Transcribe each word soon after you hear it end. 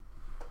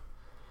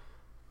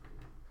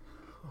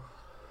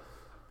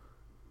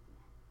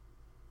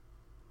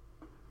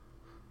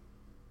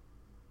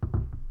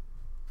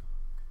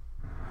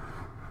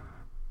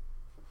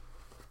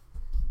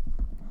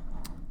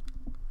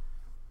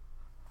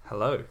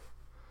Hello.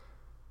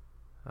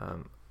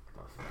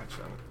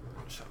 Actually, I'm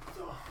gonna shut the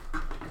door.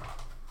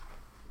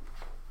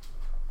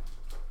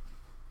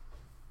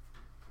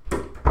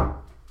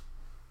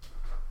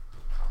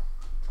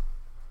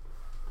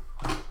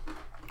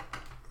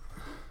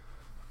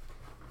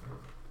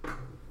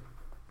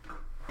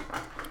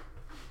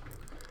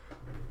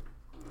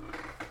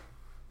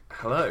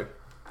 Hello.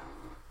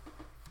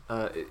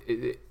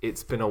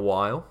 It's been a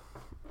while.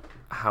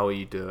 How are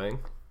you doing?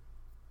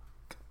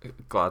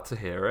 Glad to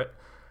hear it.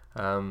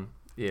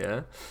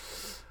 Yeah.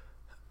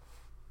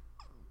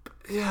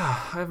 Yeah,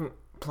 I haven't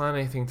planned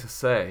anything to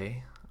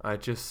say. I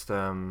just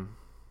wanted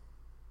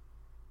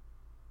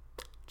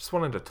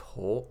to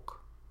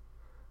talk,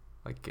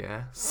 I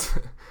guess.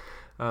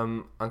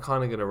 I'm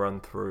kind of going to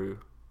run through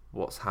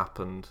what's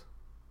happened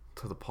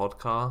to the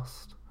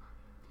podcast,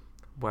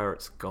 where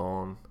it's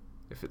gone,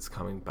 if it's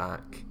coming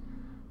back.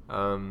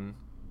 And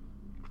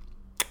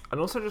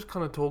also just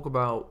kind of talk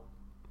about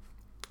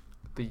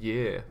the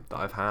year that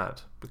I've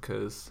had,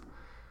 because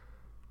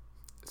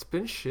it's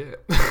been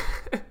shit.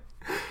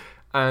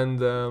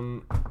 And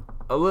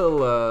a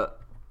little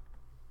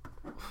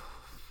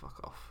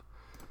fuck off.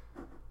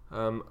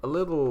 A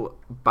little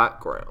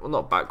background, well,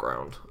 not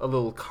background, a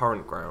little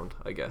current ground,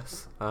 I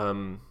guess.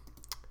 I'm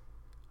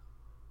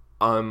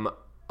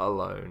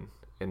alone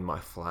in my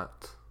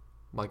flat.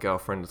 My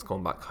girlfriend has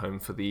gone back home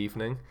for the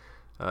evening.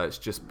 It's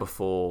just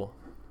before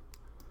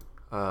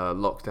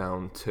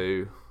lockdown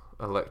 2,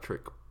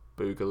 Electric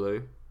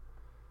Boogaloo.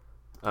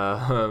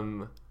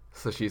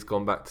 So she's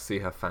gone back to see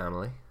her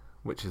family,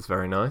 which is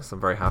very nice.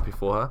 I'm very happy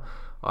for her.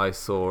 I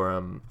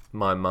saw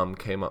my mum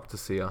came up to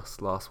see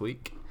us last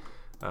week.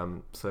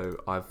 So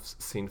I've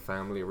seen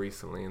family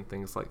recently and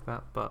things like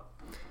that. But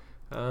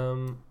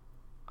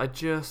I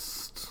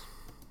just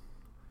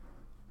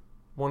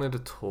wanted to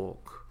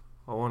talk.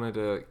 I wanted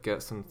to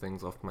get some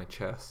things off my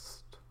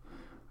chest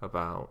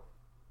about,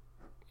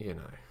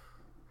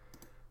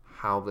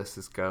 how this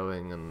is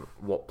going and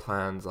what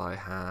plans I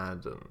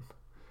had and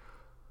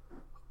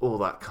all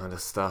that kind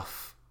of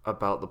stuff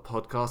about the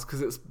podcast,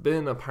 because it's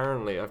been,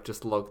 apparently, I've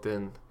just logged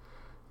in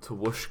to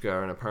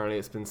Whooshka, and apparently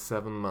it's been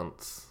 7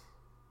 months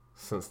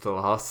since the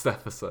last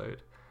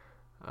episode.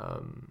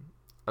 And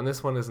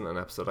this one isn't an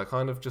episode. I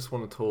kind of just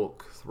want to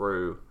talk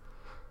through,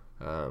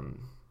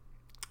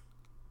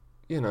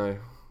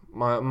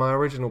 my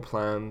original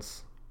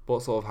plans,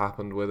 what sort of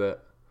happened with it,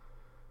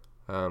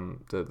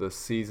 the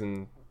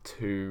season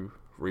 2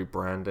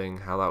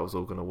 rebranding, how that was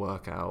all going to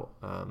work out.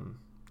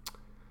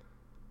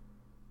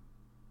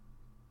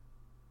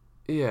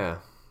 Yeah,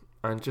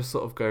 and just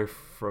sort of go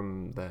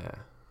from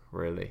there,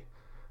 really.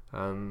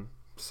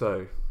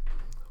 So,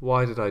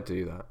 why did I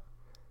do that?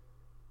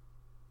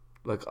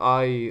 Like,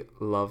 I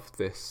love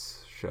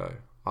this show.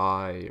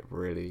 I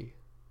really,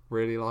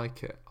 really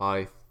like it.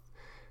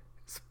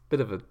 It's a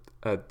bit of a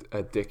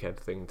dickhead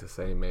thing to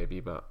say, maybe,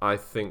 but I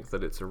think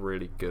that it's a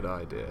really good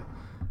idea.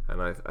 And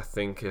I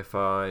think if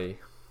I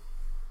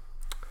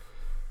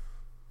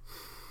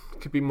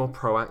could be more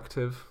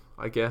proactive,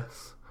 I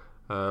guess.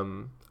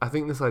 I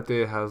think this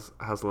idea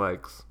has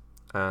legs,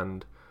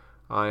 and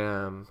I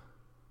am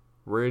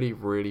really,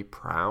 really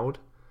proud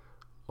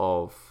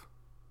of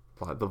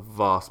like the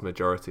vast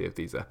majority of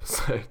these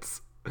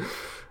episodes.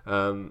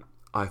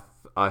 I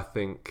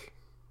think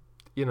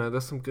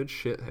there's some good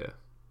shit here.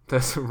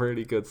 There's some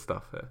really good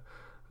stuff here.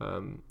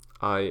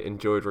 I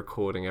enjoyed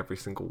recording every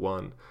single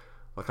one.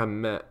 Like, I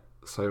met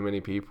so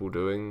many people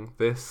doing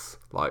this.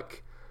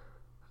 Like,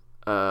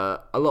 a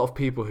lot of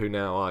people who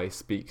now I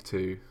speak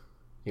to,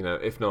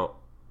 if not,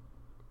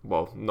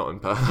 well, not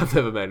in person. I've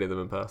never met any of them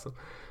in person,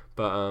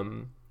 but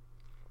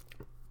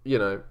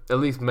at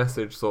least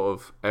message sort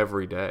of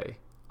every day.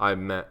 I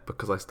met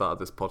because I started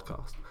this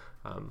podcast,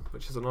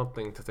 which is an odd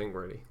thing to think,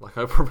 really. Like,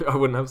 I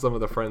wouldn't have some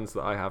of the friends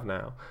that I have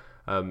now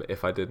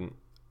if I didn't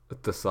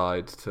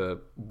decide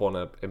to want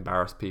to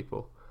embarrass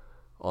people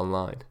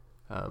online.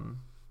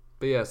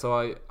 But yeah,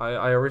 so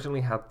I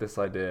originally had this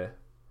idea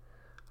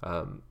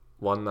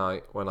one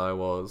night when I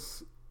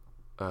was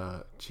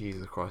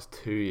Jesus Christ,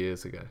 2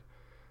 years ago.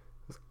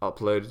 It was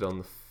uploaded on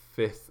the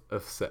 5th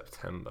of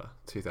September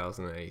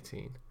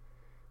 2018.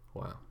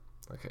 Wow.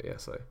 Okay, yeah,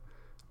 so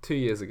 2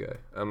 years ago.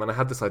 And I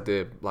had this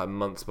idea like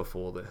months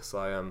before this.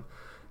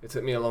 It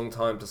took me a long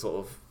time to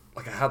sort of,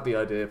 like, I had the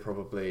idea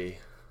probably,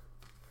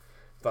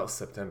 that was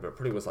September, it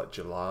probably was like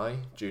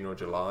June or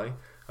July.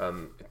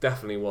 It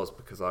definitely was,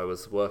 because I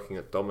was working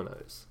at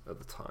Domino's at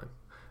the time.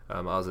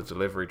 I was a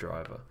delivery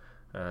driver,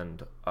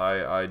 and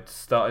I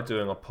started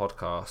doing a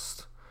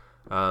podcast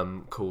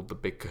called the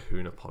Big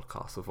Kahuna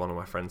Podcast with one of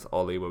my friends,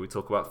 Ollie, where we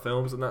talk about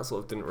films, and that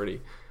sort of didn't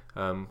really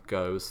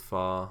go as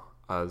far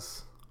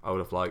as I would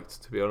have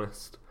liked, to be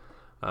honest.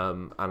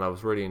 And I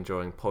was really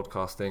enjoying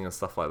podcasting and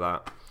stuff like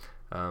that.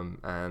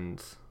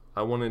 And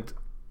I wanted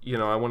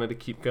to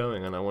keep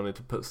going, and I wanted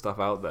to put stuff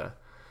out there.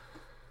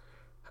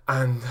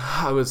 And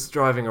I was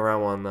driving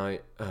around one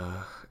night.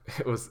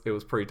 It was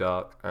pretty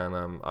dark,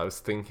 and I was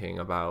thinking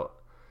about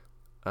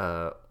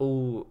not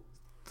all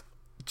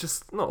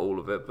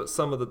of it, but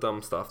some of the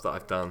dumb stuff that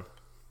I've done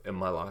in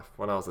my life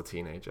when I was a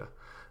teenager,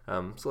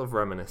 sort of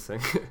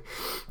reminiscing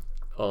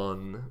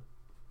on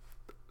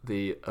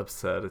the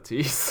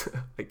absurdities,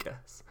 I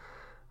guess,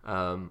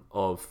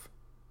 of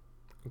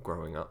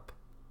growing up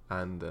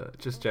and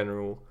just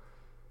general,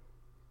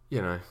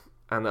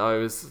 and I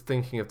was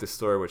thinking of this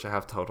story which I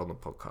have told on the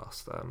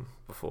podcast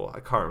before. I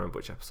can't remember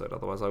which episode,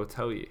 otherwise I would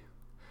tell you.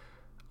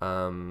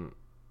 I'm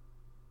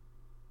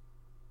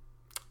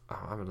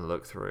having a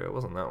look through. It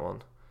wasn't that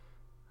one.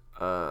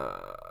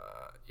 I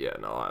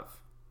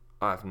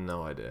have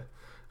no idea.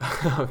 I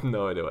have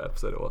no idea what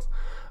episode it was.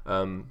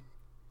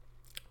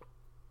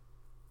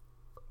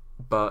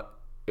 But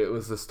it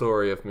was the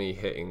story of me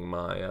hitting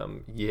my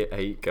year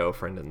 8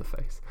 girlfriend in the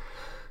face,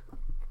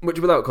 which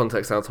without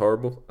context sounds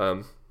horrible.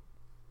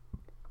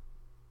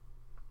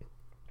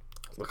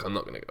 Look, I'm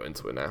not going to go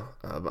into it now.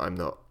 I'm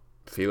not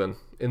feeling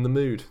in the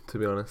mood, to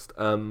be honest.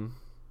 In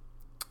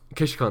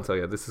case you can't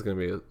tell, this is going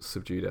to be a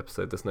subdued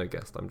episode. There's no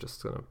guest. I'm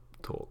just going to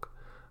talk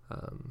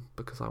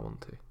because I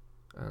want to.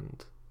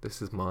 And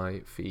this is my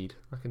feed.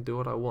 I can do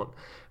what I want.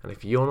 And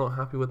if you're not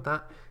happy with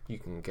that, you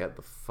can get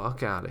the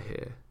fuck out of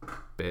here,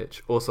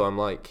 bitch. Also,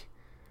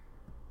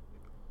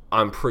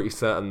 I'm pretty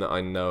certain that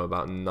I know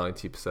about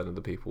 90% of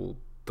the people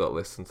that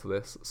listen to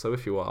this. So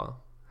if you are,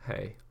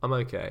 hey, I'm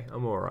okay.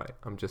 I'm alright.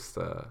 I'm just,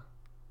 I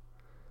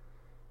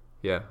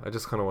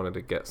just kind of wanted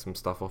to get some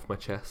stuff off my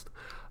chest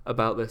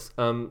about this.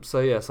 So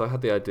I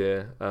had the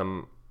idea,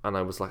 and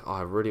I was like,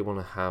 I really want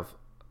to have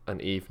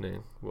an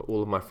evening where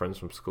all of my friends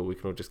from school, we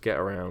can all just get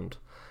around,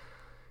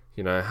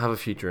 have a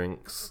few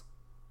drinks,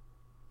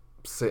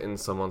 sit in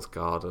someone's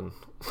garden,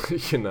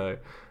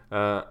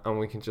 and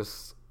we can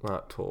just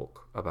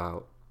talk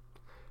about,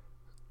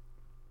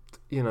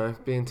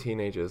 being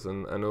teenagers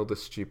and all the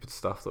stupid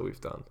stuff that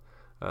we've done.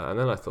 And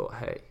then I thought,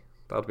 hey,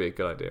 that would be a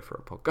good idea for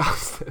a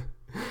podcast.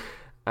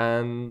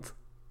 And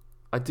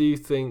I do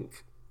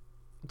think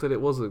that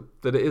it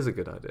is a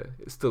good idea.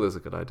 It still is a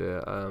good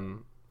idea.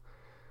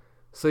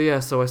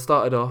 So I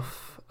started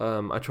off.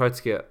 I tried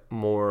to get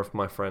more of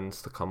my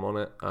friends to come on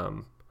it.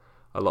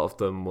 A lot of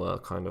them were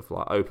kind of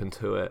like open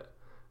to it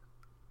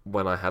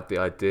when I had the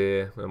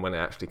idea, and when it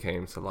actually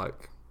came to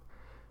like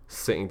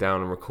sitting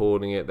down and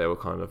recording it, they were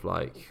kind of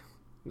like,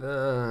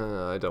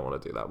 I don't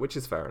want to do that, which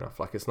is fair enough.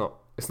 Like it's not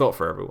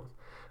for everyone.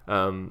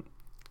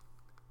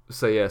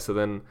 So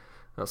then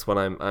that's when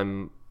I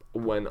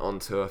went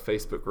onto a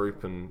Facebook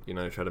group and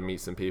tried to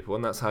meet some people,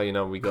 and that's how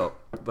we got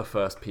the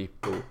first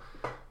people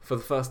for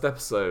the first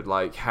episode,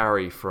 like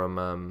Harry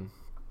from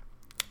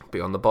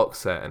Beyond the Box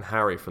Set, and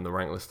Harry from the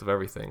Rank List of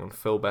Everything, and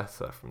Phil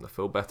Better from the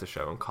Phil Better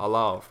Show, and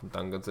Carlisle from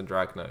Dungeons and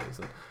Dragons,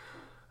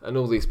 and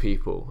all these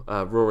people.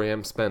 Rory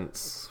M.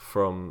 Spence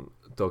from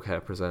Dog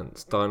Hair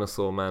Presents,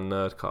 Dinosaur Man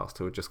Nerdcast,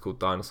 who are just called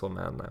Dinosaur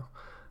Man now.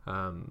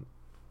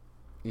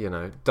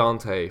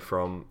 Dante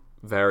from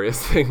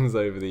various things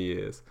over the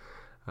years.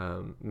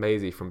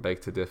 Maisie from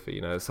Beg to Differ.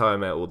 That's how I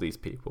met all these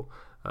people.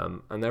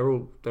 And they're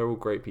all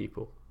great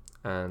people.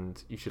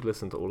 And you should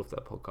listen to all of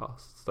their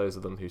podcasts. Those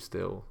of them who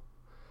still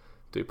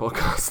do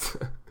podcasts.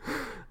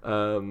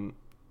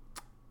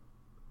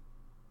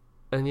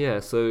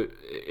 So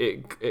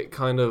it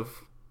kind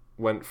of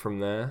went from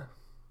there.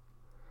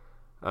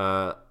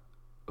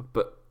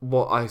 But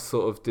what I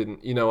sort of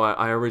didn't,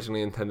 I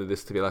originally intended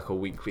this to be like a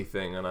weekly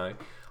thing, and I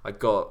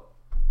got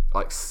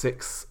like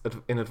 6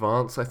 in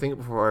advance, I think,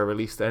 before I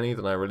released any.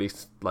 Then I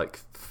released like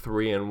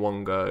 3 in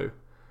one go.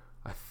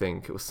 I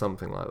think it was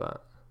something like that.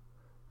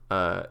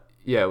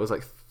 It was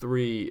like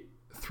three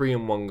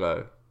in one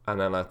go, and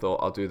then I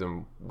thought I'll do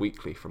them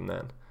weekly from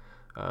then.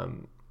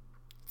 And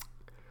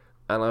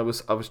I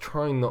was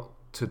trying not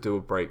to do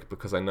a break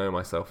because I know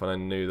myself, and I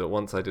knew that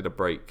once I did a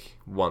break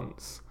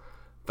once,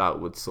 that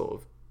would sort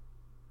of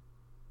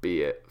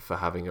be it for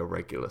having a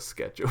regular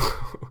schedule.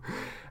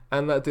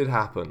 And that did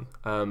happen.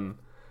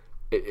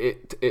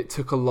 It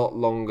took a lot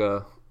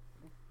longer.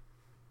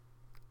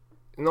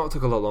 Not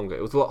took a lot longer.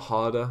 It was a lot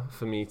harder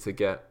for me to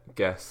get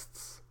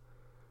guests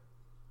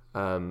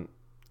than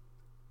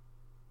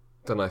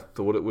I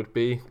thought it would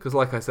be. Because,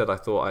 like I said, I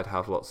thought I'd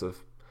have lots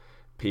of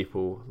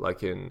people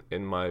like in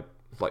my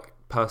like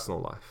personal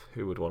life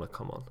who would want to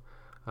come on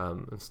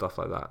and stuff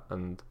like that.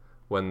 And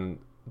when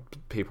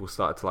people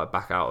started to like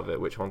back out of it,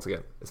 which once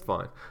again is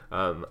fine,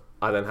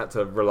 I then had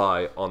to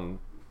rely on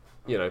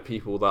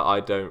people that I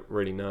don't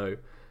really know.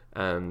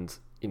 And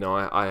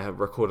I have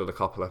recorded a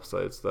couple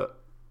episodes that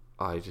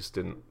I just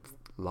didn't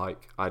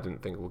like. I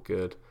didn't think were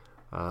good,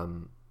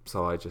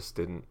 so I just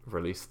didn't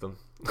release them.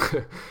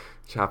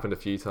 Which happened a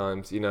few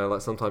times.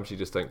 Like sometimes you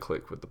just don't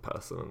click with the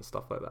person and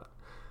stuff like that.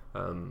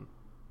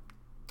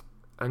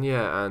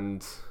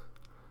 And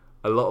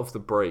a lot of the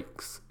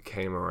breaks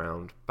came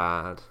around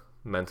bad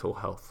mental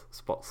health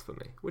spots for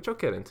me, which I'll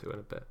get into in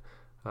a bit.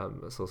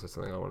 That's also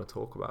something I want to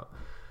talk about.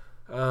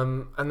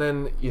 And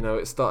then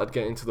it started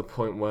getting to the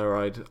point where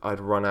I'd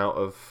run out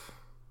of,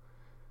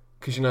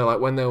 because like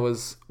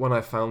when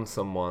I found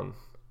someone,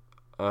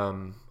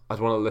 I'd want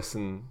to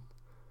listen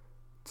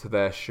to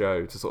their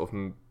show to sort of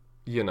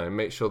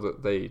make sure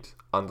that they'd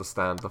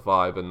understand the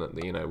vibe, and that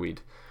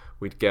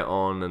we'd get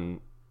on,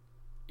 and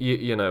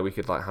you know, we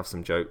could like have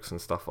some jokes and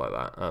stuff like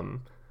that.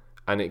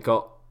 And it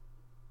got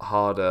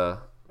harder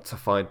to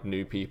find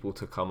new people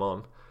to come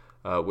on,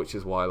 which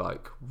is why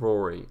like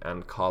Rory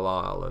and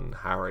Carlisle and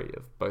Harry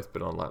have both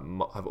been on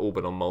have all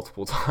been on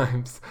multiple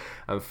times,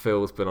 and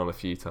Phil's been on a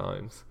few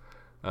times,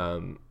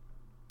 and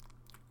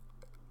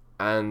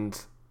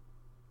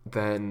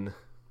then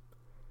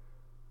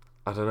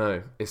I don't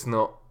know. It's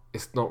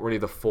not really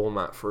the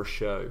format for a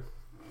show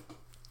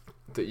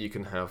that you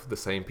can have the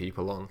same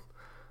people on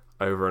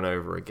over and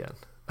over again.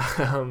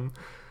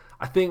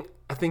 I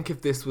think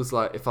if this was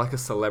if like a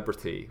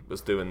celebrity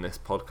was doing this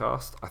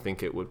podcast, I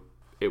think it would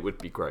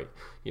be great.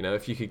 You know,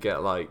 if you could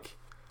get like,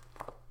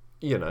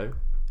 you know,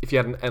 if you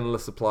had an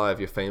endless supply of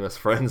your famous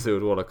friends who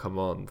would want to come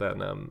on,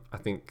 then I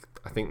think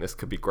this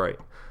could be great.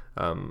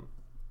 And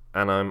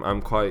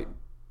I'm quite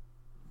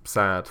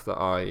sad that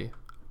I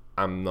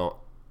am not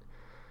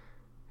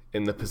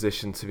in the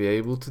position to be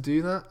able to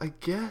do that, I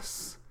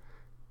guess.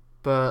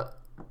 But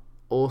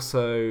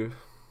also,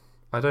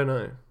 I don't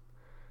know.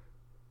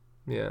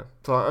 Yeah.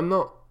 So I don't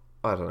know.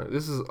 I don't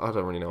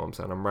really know what I'm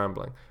saying. I'm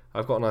rambling.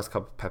 I've got a nice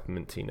cup of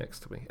peppermint tea next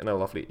to me and a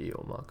lovely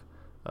eel mug.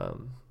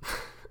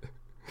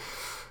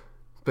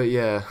 But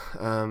yeah,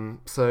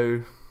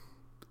 so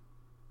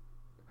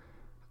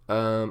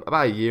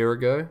about a year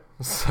ago,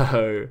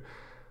 so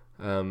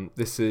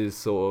this is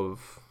sort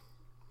of...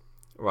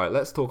 Right,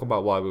 let's talk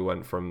about why we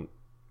went from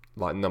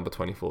like number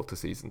 24 to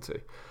season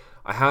 2.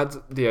 I had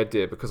the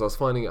idea, because I was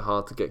finding it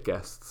hard to get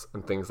guests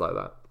and things like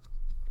that.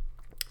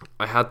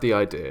 I had the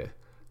idea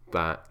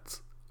that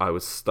I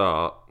would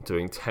start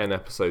doing 10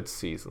 episode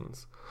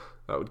seasons.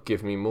 That would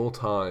give me more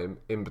time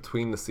in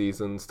between the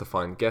seasons to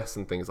find guests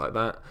and things like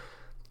that.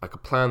 I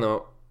could plan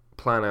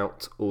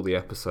out all the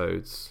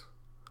episodes,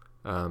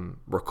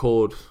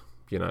 record,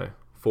 4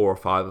 or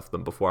 5 of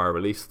them before I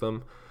release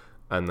them,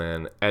 and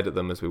then edit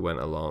them as we went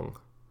along.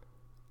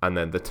 And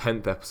then the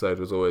 10th episode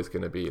was always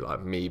going to be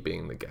like me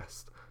being the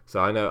guest. So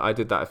I know I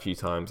did that a few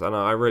times, and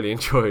I really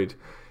enjoyed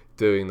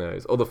doing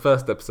those. Or the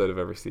first episode of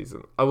every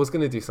season, I was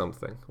going to do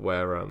something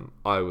where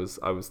I was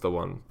the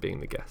one being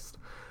the guest.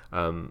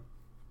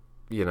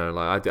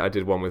 Like I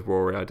did one with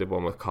Rory, I did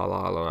one with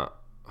Carlisle, and I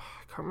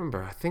can't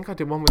remember. I think I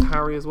did one with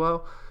Harry as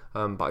well,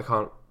 but I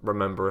can't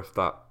remember if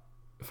I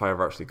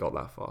ever actually got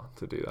that far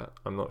to do that.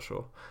 I'm not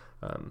sure.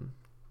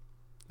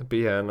 But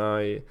yeah,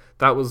 and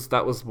that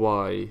was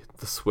why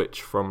the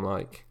switch from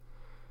like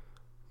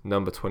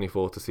number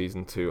 24 to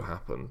season 2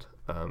 happened.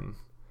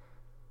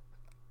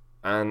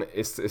 And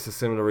it's a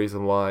similar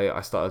reason why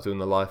I started doing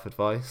the life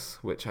advice,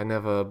 which I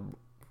never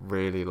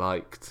really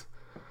liked.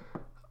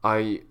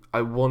 I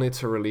wanted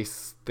to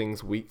release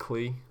things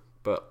weekly,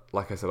 but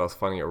like I said, I was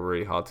finding it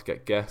really hard to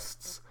get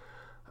guests.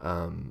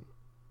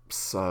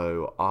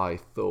 So I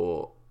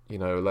thought,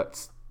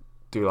 let's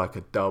do like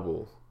a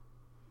double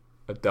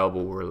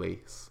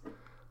release,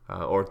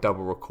 or a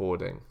double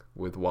recording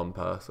with one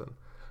person.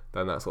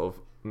 Then that sort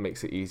of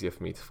makes it easier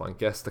for me to find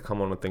guests to come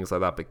on and things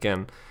like that. But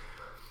again,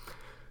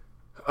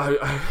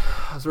 I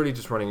was really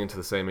just running into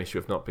the same issue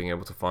of not being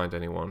able to find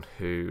anyone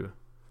who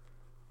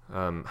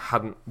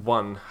hadn't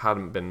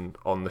been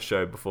on the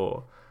show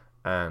before,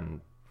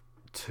 and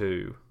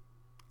 2,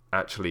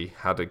 actually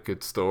had a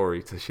good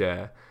story to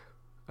share,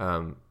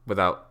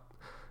 without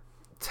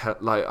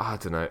I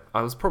don't know.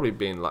 I was probably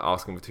being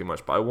asking for too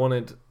much, but I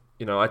wanted,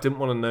 I didn't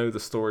want to know the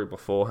story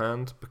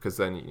beforehand, because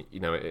then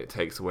it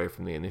takes away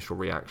from the initial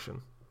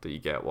reaction that you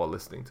get while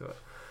listening to it.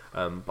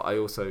 But I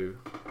also,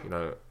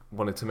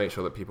 wanted to make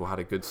sure that people had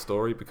a good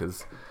story,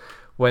 because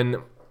when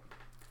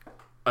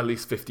at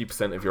least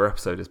 50% of your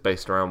episode is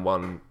based around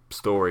one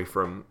story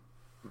from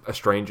a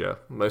stranger,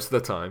 most of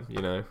the time,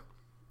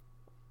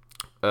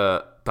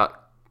 that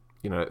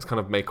it's kind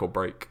of make or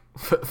break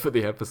for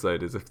the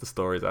episode, is if the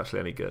story is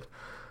actually any good.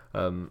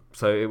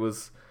 So it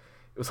was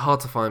hard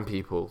to find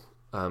people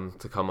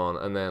to come on,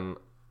 and then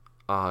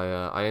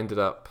I ended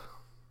up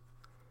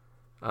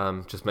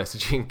just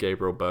messaging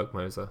Gabriel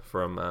Bergmoser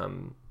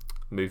from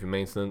Movie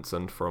Maintenance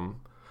and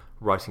from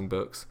Writing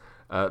Books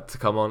to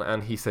come on,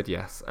 and he said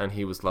yes, and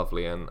he was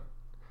lovely, and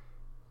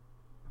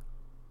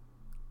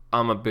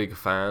I'm a big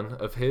fan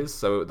of his,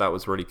 so that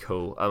was really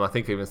cool. I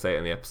think I even say it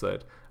in the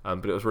episode,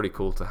 but it was really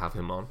cool to have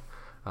him on,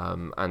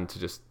 and to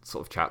just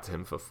sort of chat to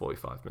him for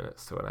 45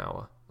 minutes to an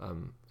hour.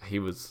 He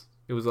was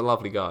a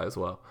lovely guy as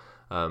well,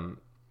 and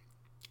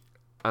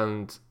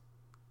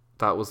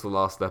that was the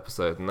last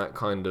episode, and that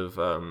kind of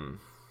I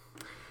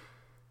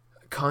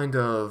kind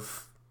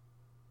of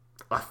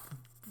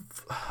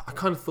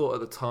thought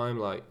at the time,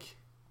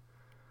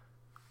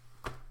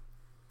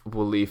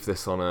 we'll leave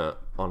this on a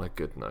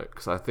good note,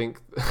 because I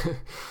think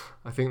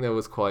there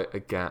was quite a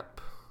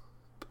gap.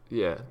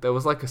 Yeah, there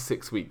was like a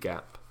 6-week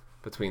gap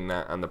between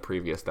that and the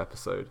previous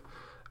episode,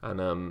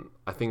 and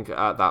I think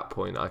at that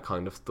point I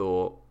kind of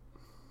thought,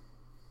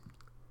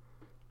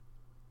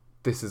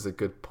 this is a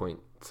good point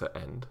to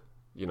end.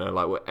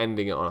 We're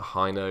ending it on a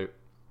high note,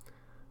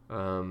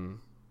 and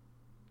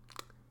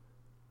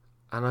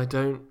I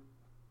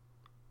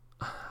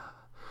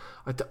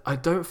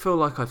don't feel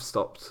like I've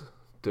stopped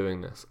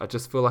doing this. I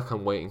just feel like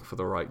I'm waiting for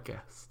the right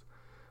guest.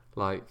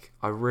 Like,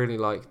 I really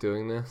like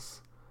doing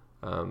this,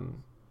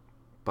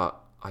 but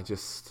I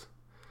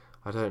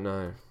don't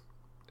know.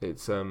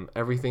 It's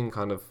everything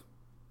kind of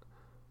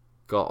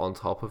got on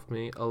top of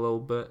me a little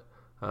bit.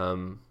 Do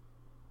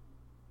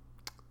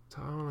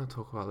I want to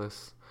talk about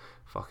this?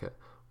 Fuck it,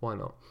 why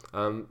not?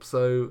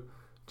 So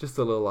just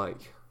a little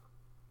like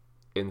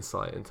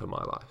insight into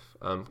my life,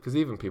 because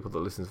even people that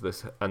listen to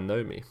this and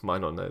know me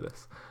might not know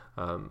this.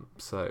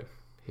 So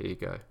here you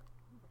go,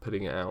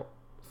 putting it out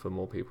for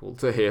more people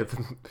to hear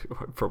than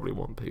probably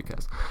one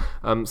podcast.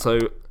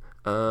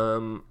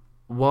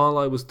 While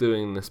I was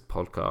doing this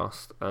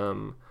podcast,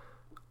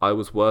 I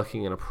was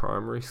working in a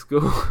primary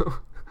school,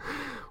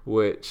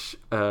 which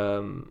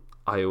I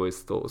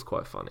always thought was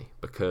quite funny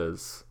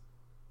because,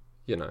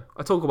 you know,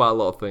 I talk about a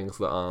lot of things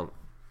that aren't,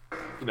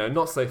 you know,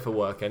 not safe for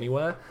work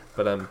anywhere,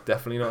 but I'm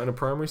definitely not in a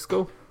primary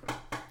school.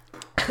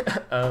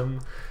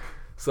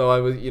 So I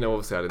was, you know,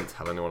 obviously I didn't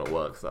tell anyone at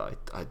work that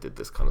I did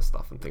this kind of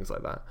stuff and things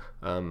like that.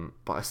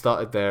 But I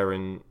started there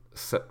in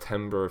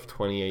September of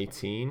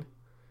 2018.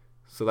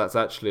 So that's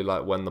actually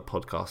like when the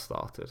podcast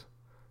started.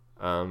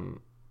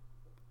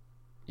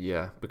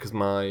 Yeah, because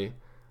I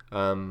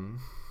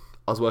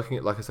was working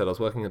at, like I said, I was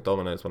working at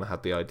Domino's when I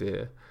had the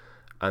idea.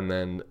 And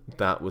then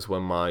that was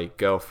when my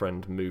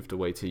girlfriend moved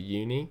away to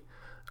uni.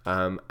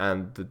 And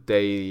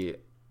the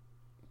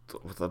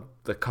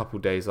couple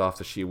days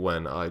after she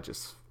went, I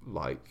just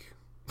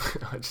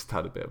I just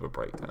had a bit of a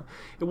breakdown.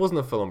 It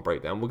wasn't a full-on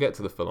breakdown. We'll get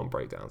to the full-on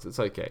breakdowns. It's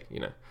okay,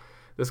 you know.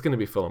 There's going to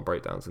be full-on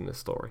breakdowns in this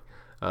story.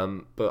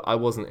 But I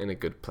wasn't in a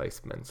good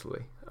place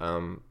mentally.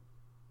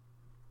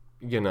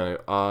 You know,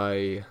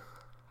 I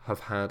have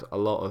had a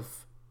lot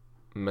of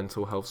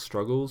mental health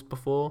struggles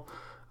before.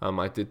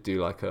 I did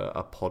do like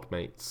a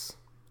Podmates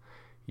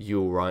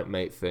You Alright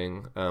Mate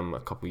thing a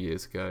couple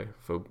years ago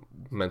for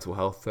Mental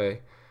Health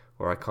Day,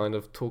 where I kind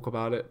of talk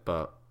about it,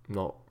 but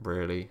not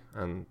really.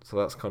 And so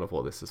that's kind of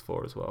what this is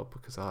for as well,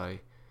 because I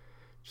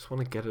just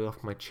want to get it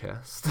off my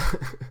chest,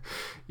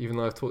 even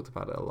though I've talked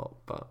about it a lot.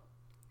 But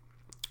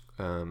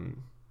I don't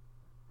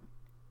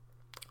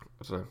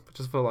know, I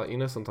just feel like, you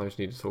know, sometimes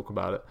you need to talk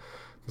about it.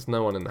 There's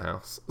no one in the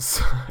house,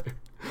 so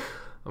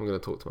I'm going to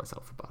talk to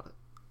myself about it,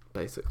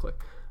 basically.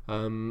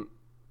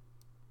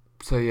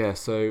 So yeah,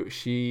 so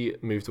she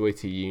moved away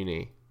to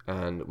uni,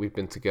 and we've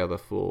been together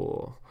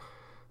for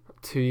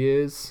 2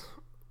 years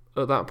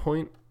at that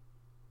point.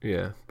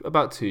 Yeah,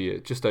 about 2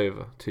 years, just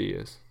over 2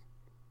 years.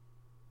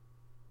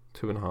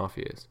 2.5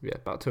 years. Yeah,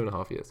 about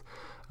 2.5 years.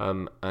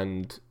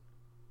 And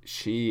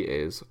she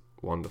is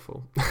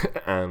wonderful.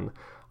 And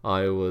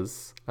I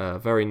was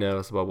very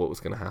nervous about what was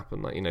going to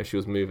happen. Like, you know, she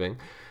was moving.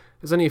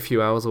 It was only a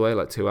few hours away,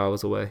 like 2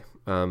 hours away.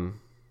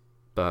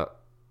 But,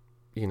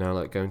 you know,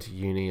 like going to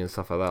uni and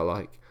stuff like that,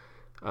 like,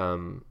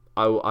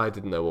 I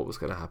didn't know what was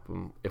going to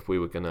happen, if we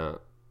were going to,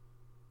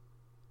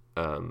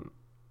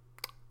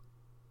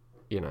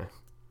 you know,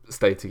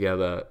 stay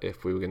together,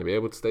 if we were going to be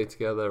able to stay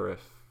together,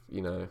 if,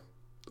 you know,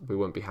 we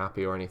wouldn't be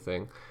happy or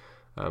anything.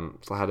 So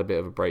I had a bit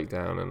of a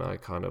breakdown, and I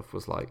kind of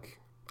was like,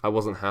 I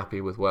wasn't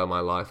happy with where my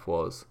life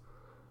was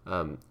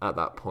at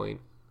that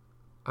point,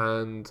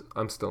 and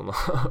I'm still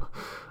not.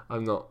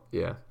 I'm not.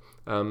 Yeah.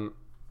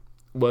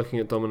 Working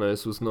at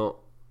Domino's was not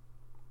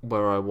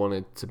where I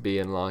wanted to be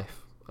in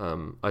life.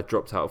 I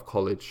dropped out of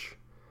college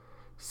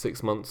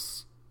 9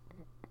 months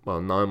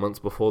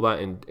before that,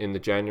 in the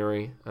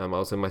January. I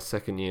was in my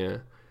second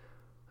year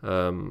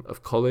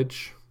of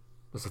college.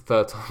 It was the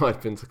third time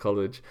I'd been to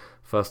college.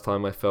 First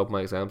time I failed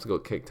my exams and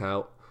got kicked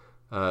out.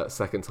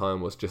 Second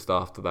time was just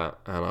after that,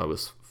 and I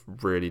was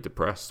really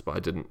depressed, but I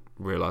didn't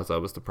realise I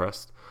was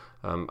depressed.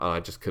 And I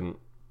just couldn't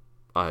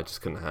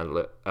handle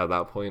it at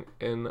that point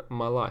in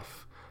my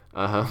life.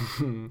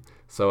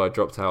 So I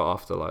dropped out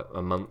after like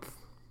a month,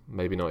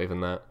 maybe not even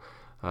that.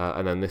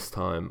 And then this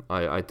time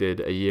I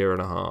did a year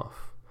and a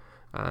half,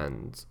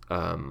 and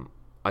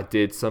I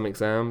did some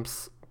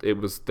exams.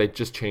 They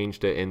just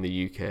changed it in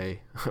the UK.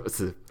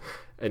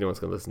 Anyone's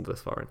going to listen to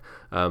this far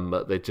in.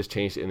 But they just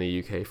changed it in the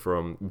UK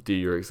from do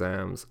your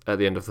exams at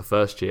the end of the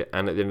first year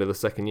and at the end of the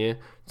second year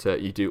to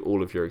you do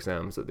all of your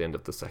exams at the end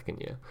of the second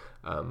year.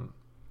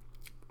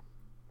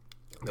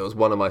 There was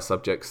one of my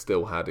subjects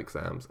still had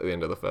exams at the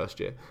end of the first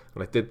year,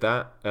 and I did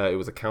that. It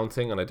was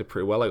accounting, and I did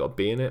pretty well. I got a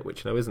B in it,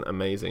 which, you know, isn't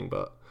amazing,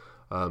 but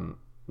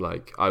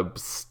like I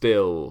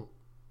still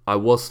kind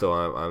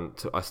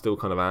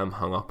of am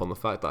hung up on the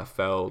fact that I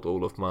failed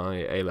all of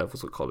my A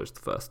levels at college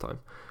the first time,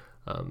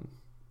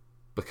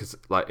 because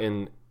like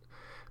in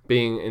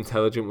being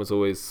intelligent was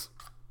always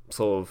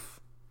sort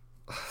of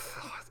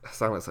I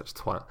sound like such a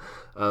twat,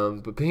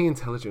 but being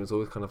intelligent was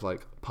always kind of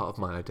like part of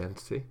my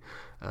identity.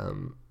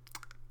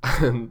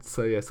 And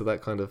so yeah, so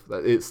that kind of,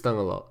 it stung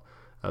a lot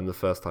the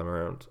first time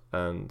around,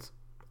 and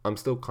I'm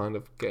still kind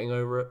of getting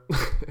over it.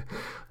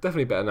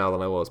 Definitely better now than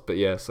I was, but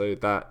yeah, so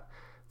that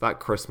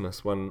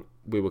Christmas when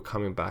we were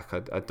coming back,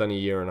 I'd done a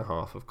year and a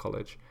half of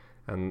college,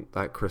 and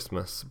that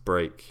Christmas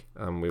break,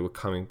 we were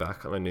coming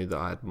back, and I knew that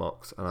I had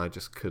mocks, and I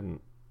just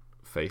couldn't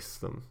face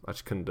them. I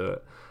just couldn't do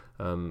it.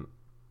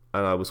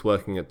 and I was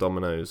working at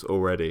Domino's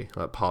already,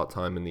 like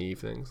part-time in the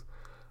evenings,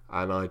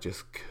 and I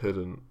just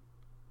couldn't.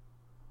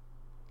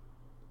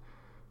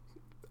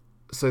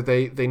 So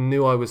they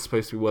knew I was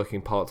supposed to be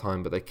working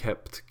part-time, but they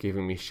kept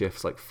giving me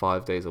shifts like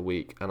 5 days a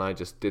week, and I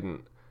just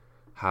didn't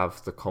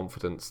have the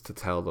confidence to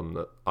tell them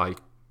that I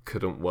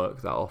couldn't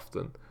work that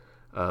often.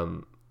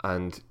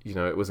 And, you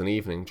know, it was an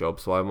evening job,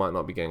 so I might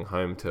not be getting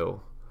home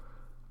till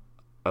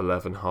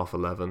 11, half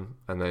 11,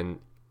 and then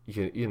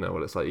you know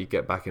what it's like. You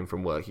get back in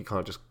from work, you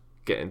can't just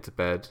get into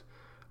bed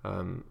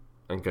and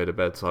go to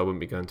bed, so I wouldn't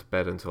be going to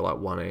bed until like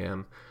 1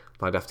 a.m.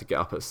 I'd have to get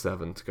up at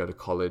 7 to go to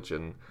college,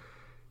 and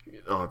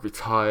I'd be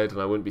tired, and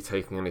I wouldn't be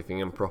taking anything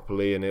in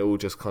properly, and it all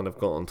just kind of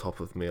got on top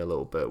of me a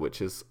little bit,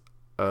 which is,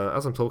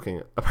 as I'm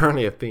talking,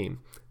 apparently a theme,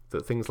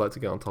 that things like to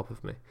get on top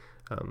of me.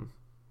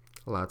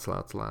 Lads,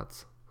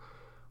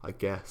 I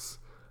guess.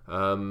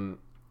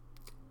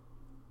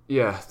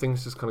 Yeah,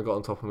 things just kind of got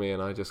on top of me,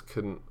 and I just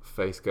couldn't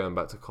face going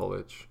back to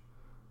college.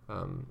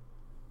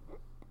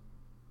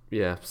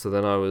 Yeah, so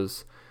then I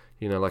was,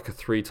 you know, like a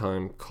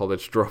 3-time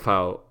college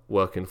dropout,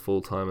 working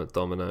full-time at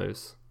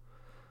Domino's,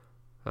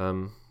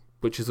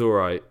 which is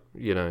alright,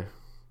 you know.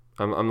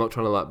 I'm not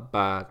trying to like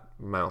bad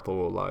mouth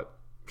or like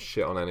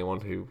shit on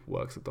anyone who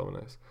works at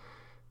Domino's,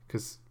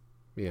 because,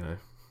 you know,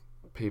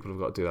 people have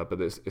got to do that,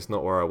 but it's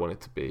not where I wanted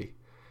to be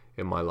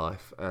in my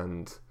life.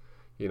 And,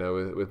 you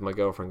know, with my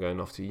girlfriend going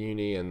off to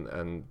uni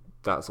and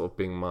that sort of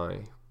being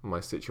my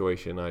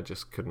situation, I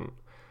just couldn't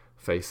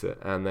face it.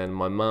 And then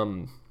my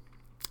mum,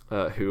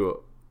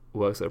 who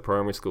works at a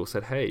primary school,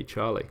 said, "Hey,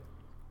 Charlie,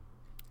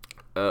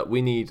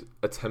 we need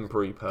a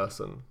temporary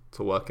person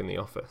to work in the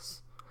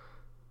office.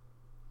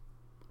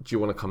 Do you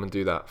want to come and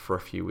do that for a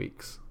few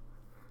weeks?"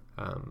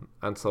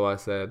 And so I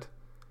said,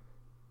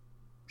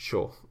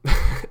 sure.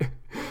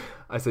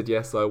 I said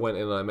yes. So I went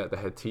in and I met the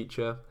head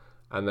teacher,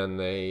 and then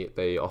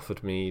they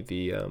offered me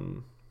the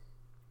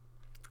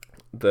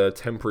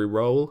temporary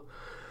role,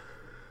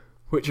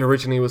 which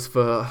originally was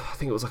for, I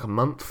think it was like a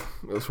month.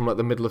 It was from like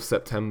the middle of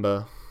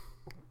September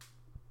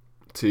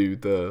to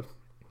the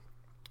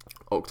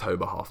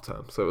October half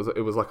term. So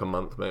it was like a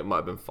month. It might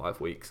have been 5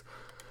 weeks.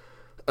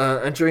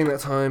 And during that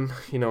time,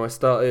 you know, I was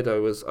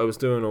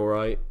doing all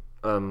right.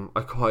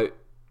 I quite,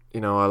 you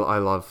know, I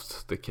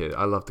loved the kid.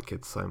 I love the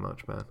kids so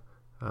much, man.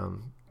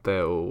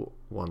 They're all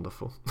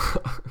wonderful.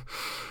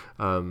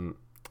 And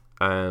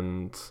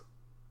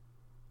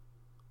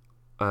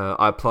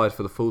I applied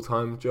for the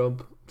full-time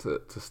job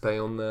to stay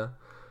on there,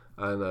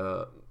 and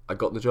I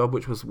got the job,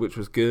 which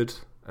was good.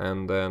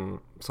 And then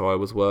so I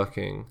was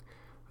working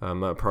at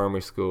a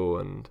primary school,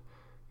 and,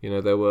 you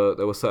know, there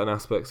were certain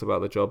aspects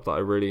about the job that I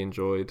really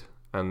enjoyed,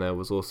 and there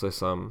was also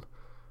some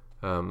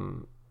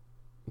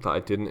that I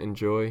didn't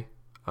enjoy.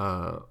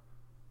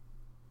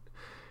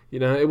 You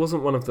know, it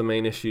wasn't one of the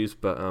main issues,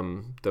 but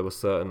there were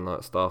certain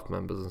like staff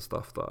members and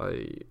stuff that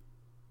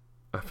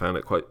I found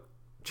it quite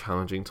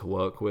challenging to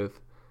work with.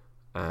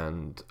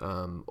 And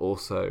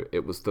also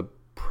it was the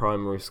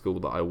primary school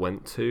that I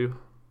went to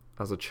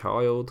as a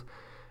child,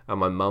 and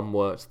my mum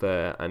worked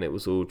there, and it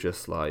was all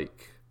just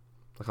like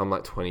I'm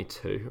like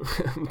 22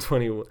 I'm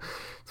 21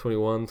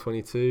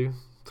 22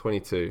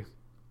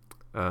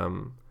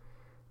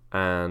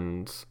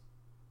 and,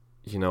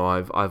 you know,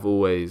 I've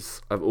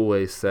always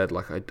said,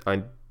 like,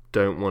 I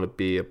don't want to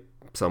be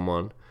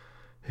someone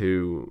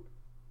who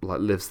like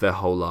lives their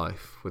whole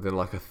life within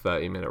like a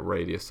 30-minute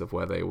radius of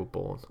where they were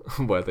born,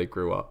 where they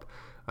grew up.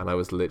 And I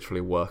was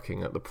literally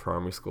working at the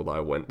primary school that I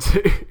went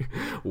to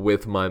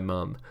with my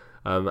mum.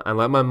 And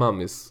like my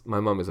mum is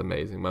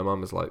amazing. My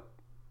mum is like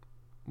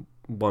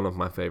one of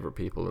my favorite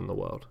people in the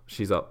world.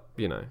 She's up,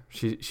 you know,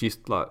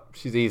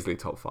 she's easily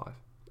top 5.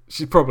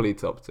 She's probably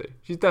top 2.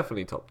 She's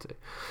definitely top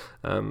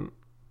 2.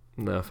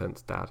 No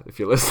offense, Dad, if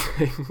you're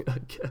listening, I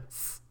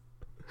guess.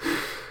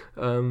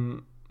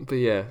 But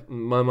yeah,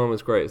 my mum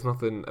was great. It's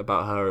nothing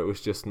about her. It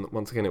was just,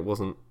 once again, it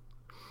wasn't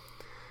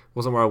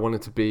where I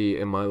wanted to be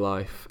in my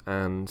life.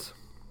 And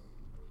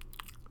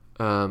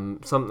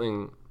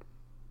something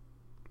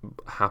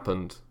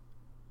happened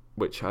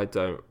which I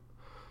don't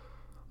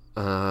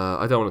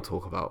want to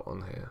talk about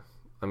on here.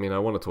 I mean, I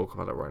want to talk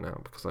about it right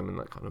now because I'm in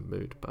that kind of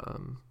mood, but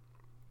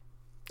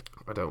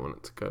I don't want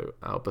it to go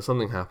out. But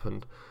something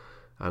happened,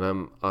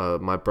 and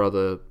my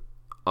brother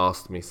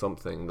asked me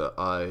something that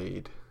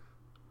I'd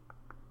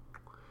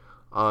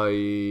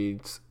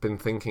been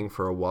thinking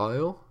for a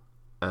while,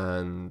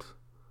 and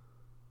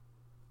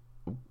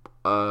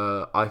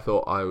I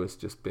thought I was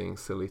just being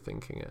silly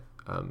thinking it.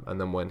 And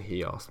then when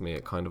he asked me,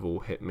 it kind of all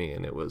hit me,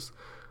 and it was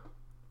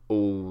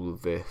all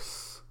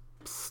this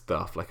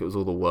stuff. Like, it was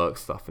all the work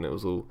stuff, and it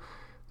was all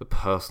the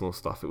personal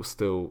stuff. It was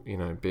still, you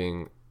know,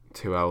 being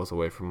 2 hours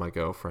away from my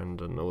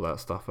girlfriend and all that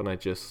stuff. And I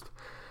just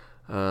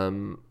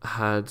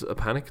had a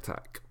panic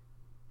attack.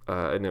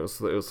 And it was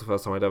the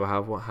first time I'd ever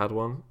had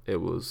one.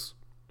 It was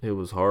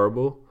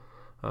horrible.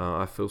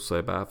 I feel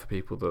so bad for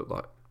people that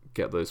like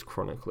get those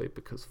chronically,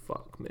 because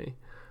fuck me.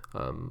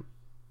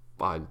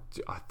 I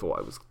thought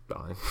I was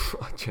dying.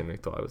 I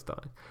genuinely thought I was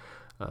dying.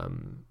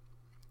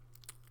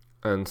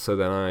 And so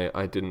then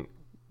I didn't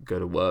go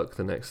to work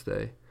the next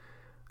day,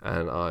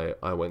 and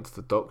I went to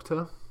the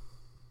doctor,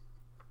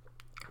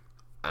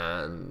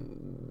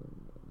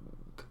 and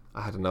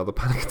I had another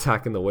panic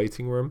attack in the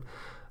waiting room.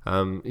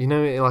 You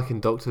know, like in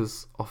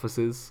doctors'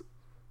 offices,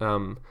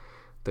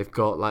 they've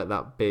got like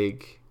that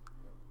big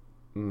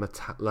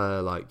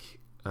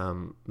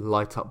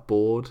light up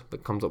board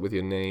that comes up with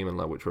your name and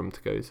like which room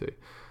to go to.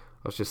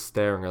 I was just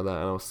staring at that,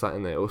 and I was sat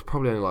in there. It was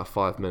probably only like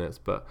 5 minutes,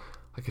 but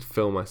I could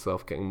feel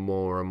myself getting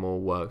more and more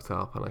worked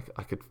up, and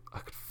I could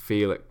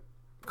feel it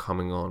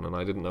coming on, and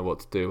I didn't know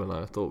what to do. And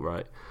I thought,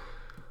 right,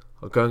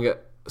 I'll go and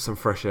get some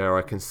fresh air.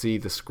 I can see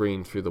the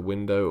screen through the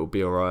window. It'll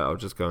be alright. I'll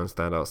just go and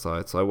stand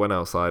outside. So I went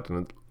outside,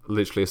 and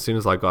literally as soon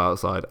as I got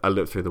outside, I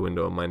looked through the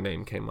window and my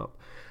name came up,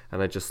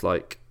 and I just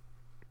like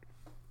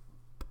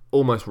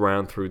almost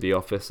ran through the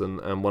office,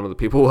 and one of the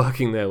people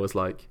working there was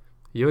like,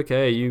 "You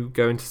okay? Are you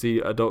going to see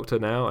a doctor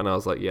now?" And I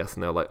was like, "Yes."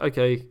 And they're like,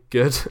 "Okay,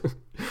 good."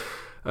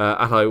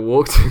 And I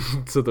walked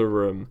into the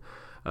room.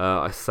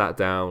 I sat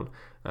down,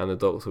 and the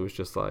doctor was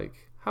just like,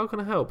 "How can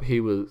I help?"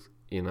 He was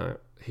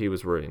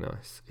really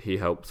nice. He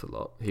helped a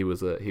lot. He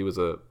was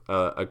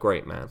a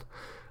great man,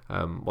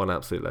 one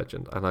absolute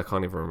legend, and I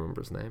can't even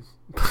remember his name.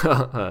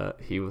 But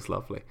he was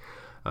lovely.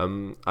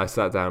 I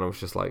sat down and was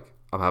just like,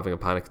 "I'm having a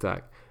panic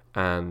attack,"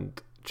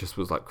 and just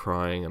was like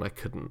crying, and I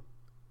couldn't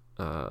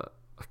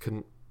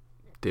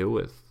deal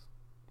with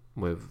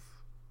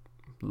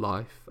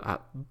life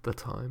at the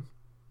time.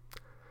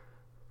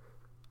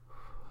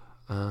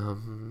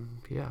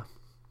 Yeah,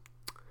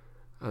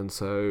 and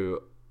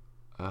so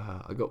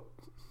I got,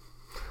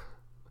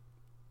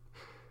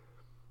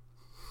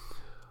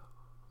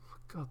 for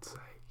God's sake,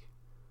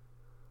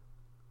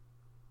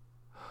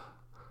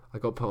 I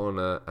got put on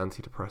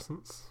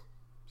antidepressants.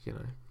 You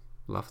know,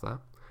 love that.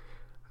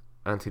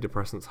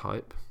 Antidepressants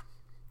hype.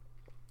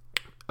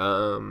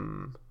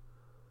 And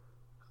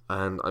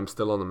I'm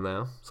still on them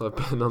now. So I've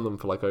been on them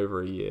for like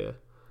over a year.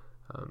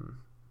 And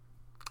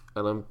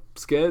I'm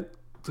scared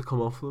to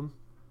come off them.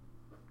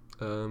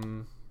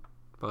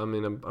 But I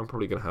mean, I'm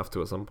probably going to have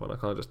to at some point. I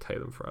can't just take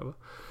them forever.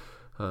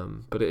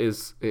 But it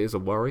is a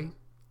worry.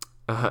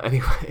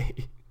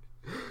 Anyway.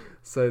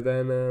 So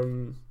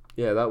then,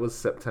 yeah, that was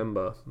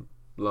September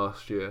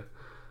last year.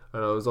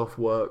 And I was off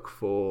work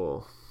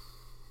for,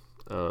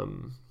 I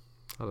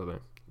don't know,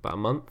 about a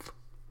month.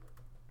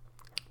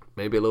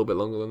 Maybe a little bit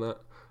longer than that.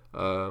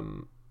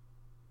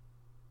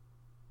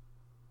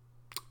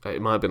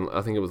 It might have been,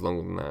 I think it was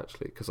longer than that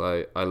actually, because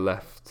I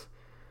left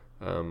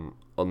on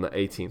the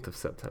 18th of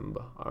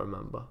September, I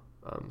remember,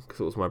 because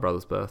it was my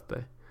brother's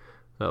birthday.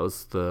 That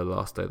was the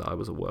last day that I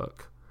was at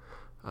work.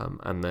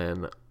 And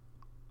then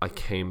I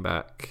came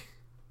back,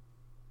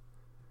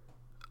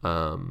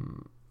 I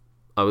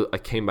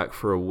came back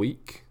for a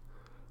week,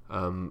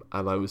 and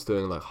I was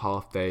doing like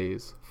half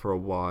days for a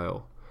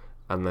while,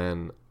 and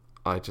then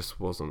I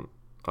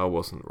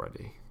wasn't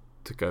ready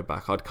to go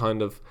back. I'd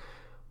kind of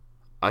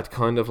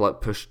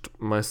like pushed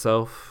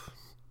myself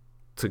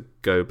to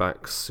go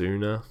back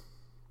sooner.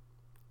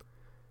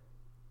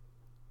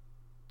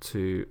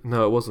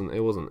 No, it wasn't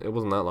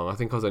that long. I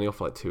think I was only off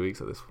for like 2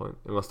 weeks at this point.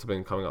 It must have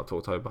been coming up to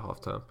October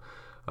half term.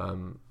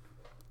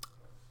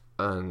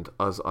 And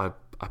I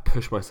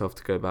pushed myself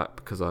to go back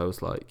because I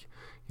was like,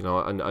 you know,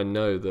 I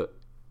know that,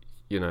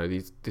 you know,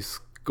 these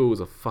schools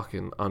are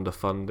fucking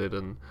underfunded,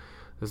 and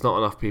there's not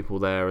enough people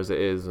there as it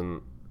is,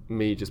 and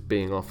me just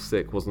being off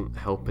sick wasn't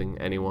helping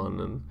anyone,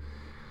 and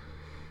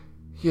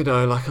you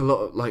know, like a lot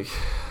of like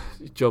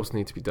jobs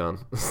need to be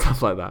done and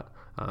stuff like that.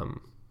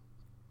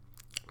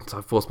 So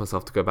I forced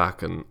myself to go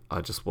back, and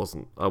I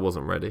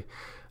wasn't ready,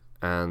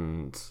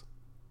 and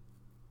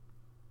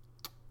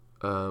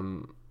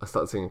I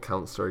started seeing a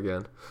counsellor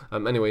again.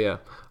 Anyway, yeah,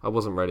 I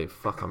wasn't ready.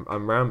 Fuck,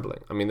 I'm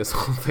rambling. I mean, this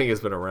whole thing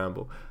has been a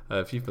ramble.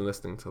 If you've been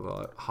listening to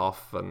like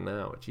half an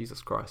hour,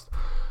 Jesus Christ,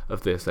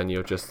 of this, and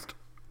you're just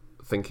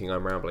thinking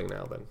I'm rambling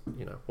now, then,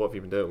 you know, what have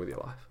you been doing with your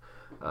life?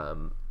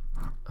 I'm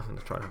going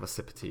to try and have a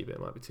sip of tea, but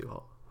it might be too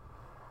hot.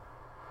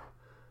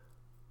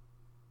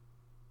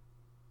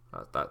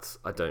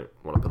 I don't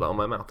want to put that on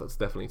my mouth. That's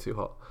definitely too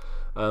hot.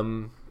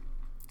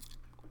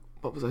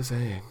 What was I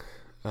saying?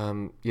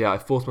 Yeah, I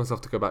forced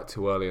myself to go back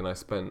too early, and I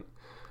spent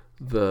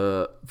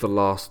the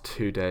last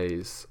 2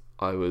 days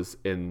I was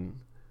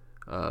in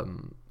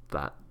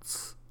that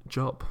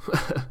job.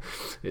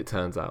 It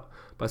turns out,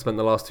 but I spent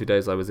the last 2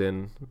 days I was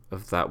in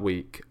of that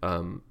week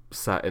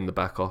sat in the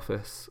back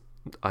office.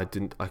 I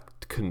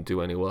couldn't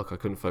do any work. I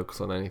couldn't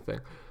focus on anything.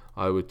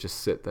 I would just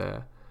sit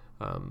there,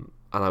 and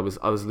I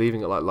was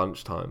leaving at like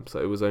lunchtime, so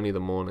it was only the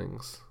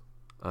mornings,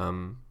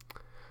 and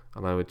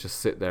I would just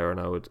sit there and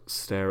I would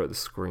stare at the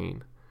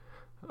screen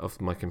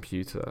of my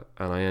computer,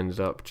 and I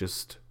ended up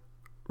just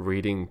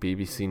reading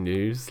BBC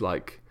News,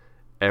 like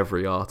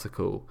every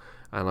article,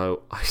 and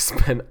I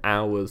spent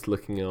hours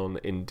looking on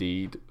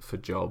Indeed for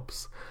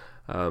jobs,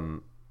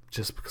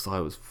 just because I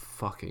was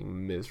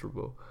fucking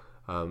miserable.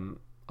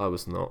 I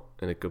was not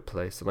in a good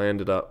place, and I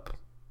ended up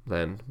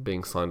then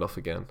being signed off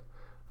again,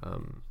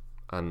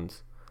 and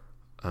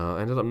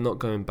I ended up not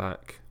going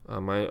back. I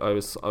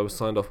was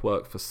signed off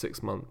work for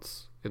 6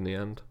 months in the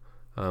end,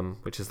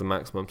 which is the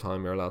maximum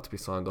time you're allowed to be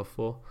signed off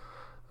for,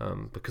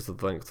 because of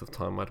the length of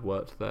time I'd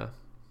worked there.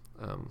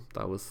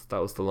 That was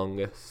the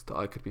longest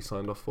I could be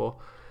signed off for,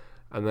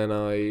 and then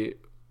I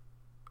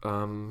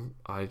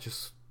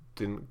just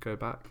didn't go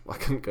back. I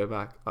couldn't go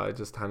back. I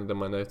just handed in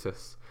my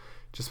notice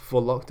just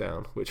before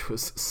lockdown, which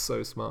was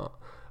so smart.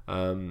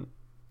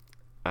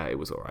 It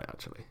was alright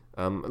actually.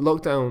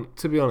 Lockdown,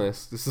 to be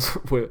honest, this is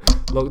weird.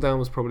 Lockdown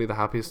was probably the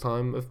happiest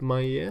time of my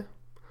year,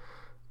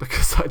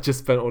 because I just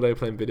spent all day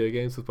playing video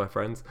games with my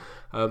friends,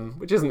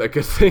 which isn't a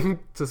good thing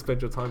to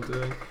spend your time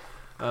doing.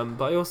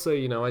 But I also,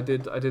 I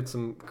did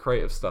some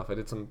creative stuff. I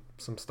did some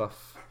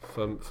stuff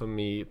for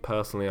me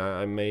personally.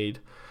 I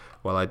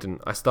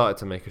started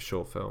to make a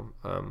short film,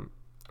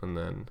 and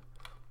then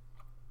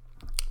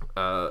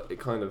it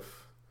kind of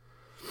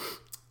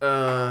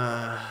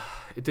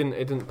it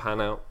didn't pan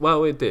out.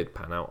 Well, it did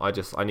pan out.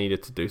 I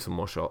needed to do some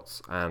more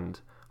shots, and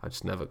I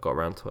just never got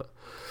around to it.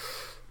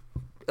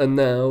 And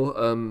now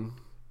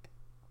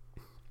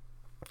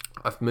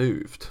I've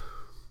moved,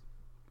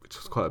 which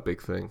was quite a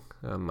big thing.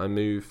 I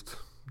moved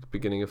the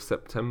beginning of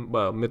September.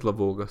 Well, middle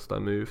of August I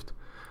moved.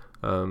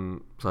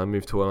 So I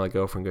moved to where my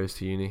girlfriend goes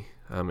to uni,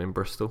 in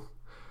Bristol.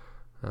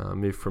 I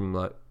moved from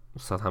like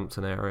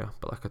Southampton area,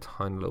 but like a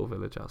tiny little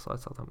village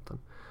outside Southampton.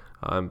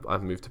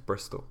 I've moved to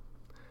Bristol,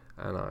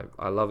 and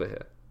I love it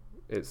here.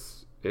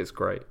 It's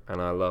great,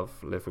 and I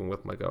love living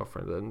with my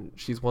girlfriend, and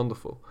she's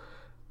wonderful.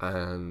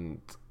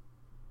 And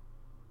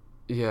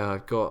yeah,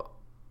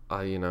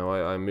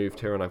 I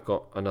moved here, and I've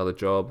got another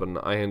job, and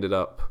I ended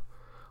up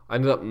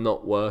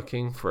not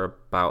working for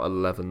about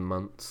 11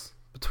 months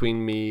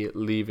between me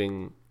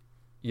leaving,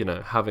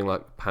 having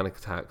like panic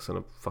attacks and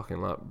a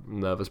fucking like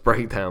nervous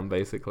breakdown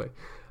basically,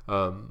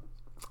 and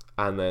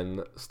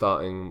then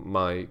starting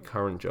my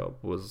current job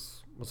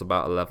was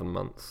about 11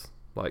 months,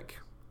 like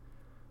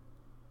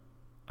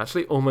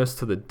actually almost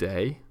to the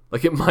day.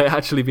 Like it might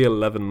actually be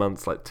 11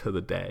 months like to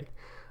the day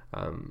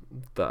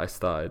that I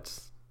started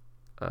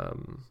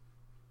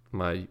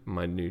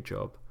my new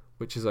job,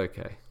 which is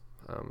okay.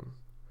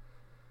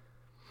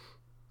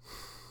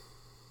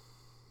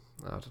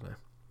 I don't know.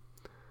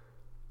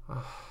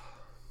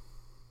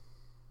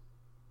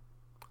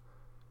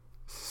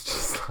 It's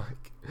just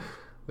like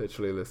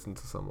literally listen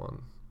to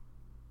someone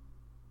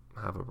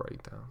have a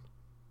breakdown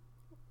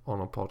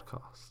on a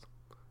podcast.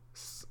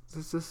 Is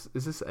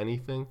this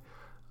anything?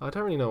 I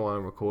don't really know why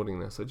I'm recording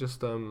this. I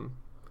just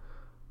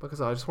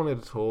because I just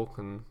wanted to talk,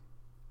 and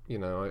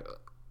I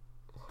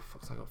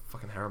got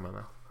fucking hair in my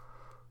mouth.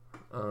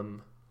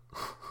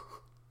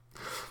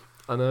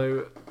 I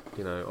know,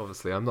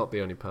 obviously I'm not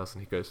the only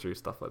person who goes through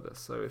stuff like this.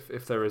 So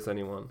if there is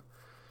anyone,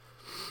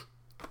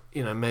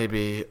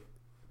 maybe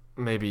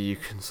you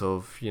can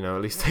sort of,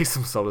 at least take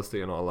some solace that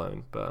you're not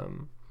alone. But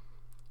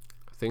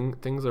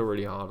things are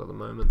really hard at the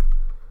moment.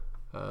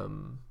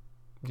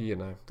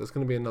 There's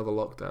going to be another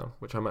lockdown,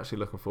 which I'm actually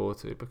looking forward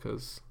to,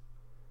 because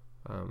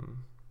I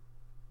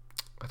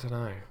don't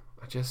know.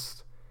 Do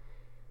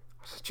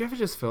you ever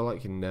just feel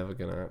like you're never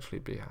going to actually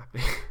be happy?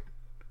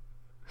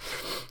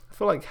 I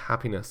feel like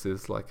happiness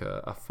is like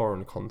a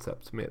foreign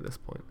concept to me at this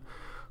point.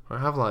 I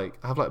have like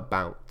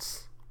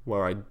bouts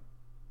where I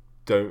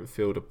don't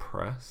feel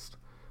depressed,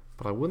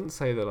 but I wouldn't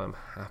say that I'm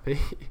happy.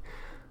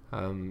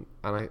 And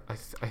I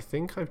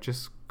think I've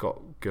just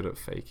got good at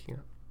faking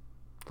it.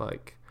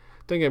 Like,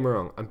 don't get me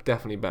wrong, I'm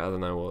definitely better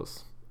than I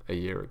was a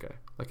year ago.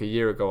 Like a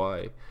year ago,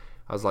 I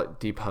was like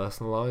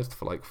depersonalized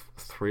for like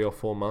 3 or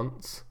 4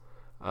 months,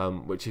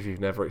 which if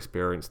you've never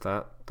experienced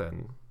that,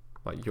 then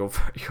like you're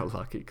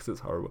lucky, because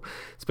it's horrible.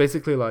 It's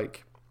basically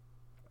like,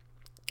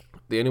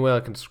 the only way I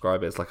can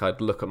describe it is like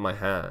I'd look at my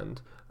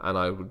hand and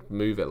I would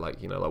move it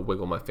like like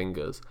wiggle my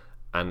fingers,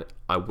 and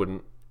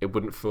it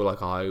wouldn't feel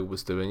like I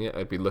was doing it.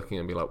 I'd be looking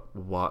and be like,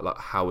 what? Like,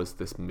 how is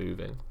this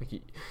moving? Like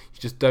you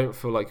just don't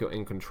feel like you're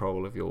in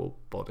control of your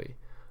body,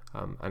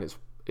 and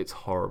it's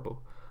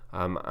horrible.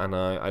 And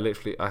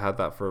I had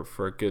that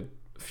for a good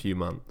few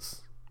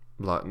months,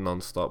 like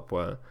non-stop,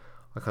 where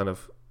I kind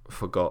of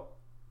forgot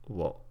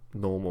what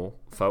normal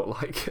felt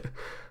like.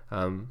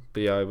 But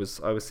yeah, I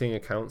was seeing a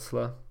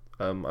counsellor.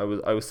 I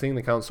was seeing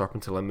the counsellor up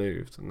until I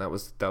moved, and that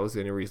was the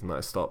only reason that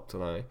I stopped.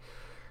 And I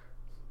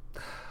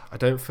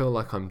don't feel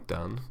like I'm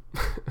done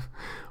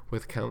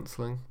with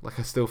counselling. Like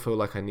I still feel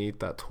like I need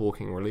that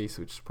talking release,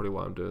 which is probably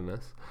why I'm doing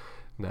this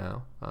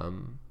now.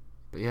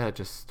 But yeah,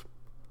 just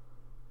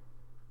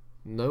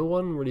no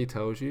one really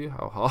tells you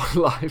how hard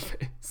life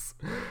is.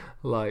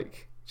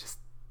 Like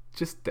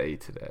just day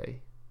to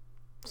day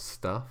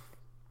stuff.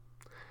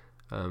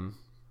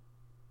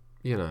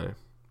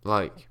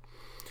 Like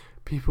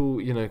people,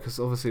 because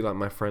obviously like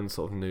my friends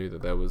sort of knew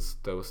that there was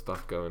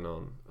stuff going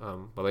on.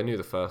 But they knew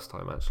the first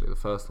time actually. The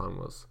first time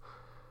was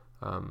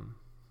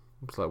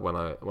like when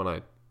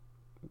I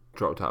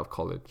dropped out of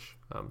college,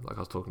 like I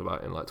was talking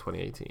about in like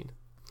 2018.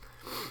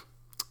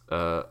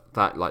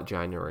 That like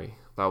January.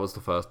 That was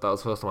the first time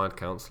I had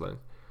counselling,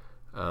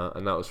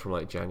 and that was from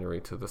like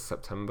January to the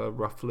September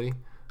roughly.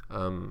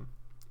 And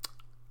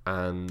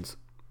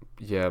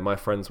yeah, my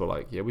friends were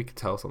like, yeah, we could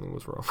tell something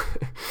was wrong.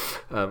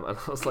 And I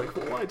was like,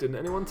 well, why didn't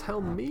anyone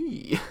tell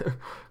me?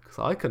 Because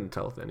I couldn't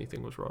tell if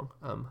anything was wrong.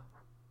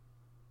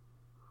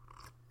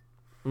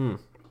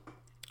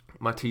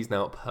 My tea's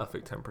now at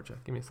perfect temperature.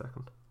 Give me a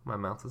second. My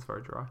mouth is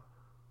very dry.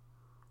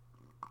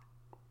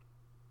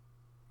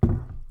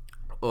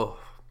 Oh,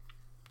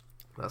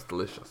 that's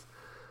delicious.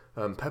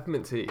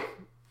 Peppermint tea,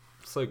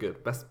 so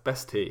good.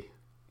 Best tea.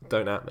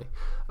 Don't at me.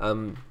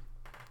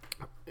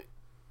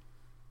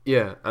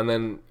 Yeah, and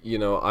then, you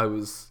know,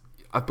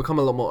 I've become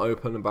a lot more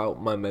open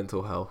about my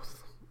mental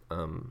health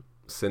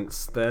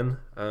since then.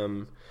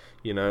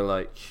 You know,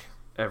 like,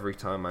 every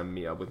time I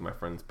meet up with my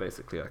friends,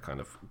 basically I kind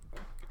of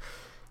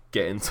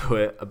get into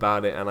it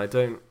about it, and I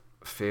don't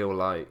feel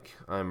like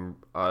I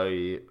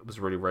was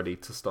really ready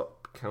to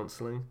stop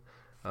counselling.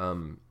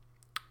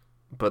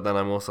 But then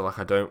I'm also like,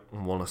 I don't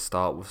want to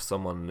start with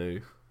someone new,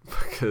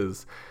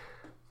 because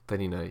then,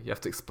 you know, you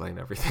have to explain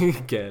everything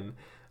again.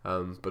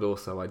 But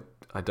also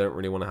I don't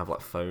really want to have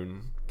like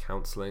phone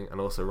counselling, and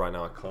also right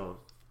now I can't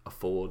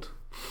afford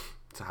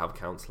to have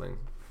counselling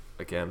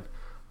again.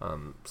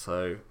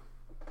 So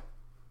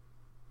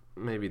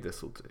maybe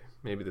this will do.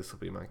 Maybe this will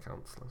be my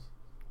counselling.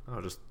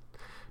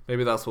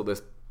 Maybe that's what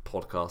this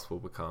podcast will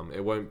become.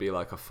 It won't be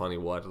like a funny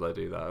why did I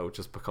do that. It will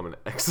just become an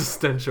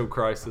existential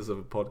crisis of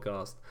a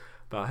podcast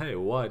about, hey,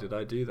 why did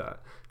I do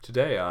that?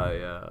 Today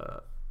I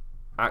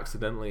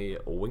accidentally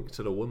winked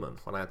at a woman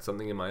when I had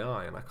something in my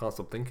eye and I can't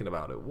stop thinking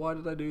about it. Why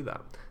did I do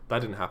that? That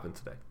didn't happen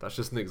today. That's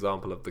just an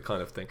example of the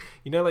kind of thing.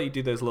 You know, like, you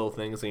do those little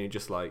things and you're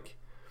just like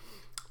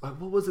what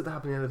was it that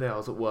happened the other day? I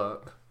was at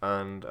work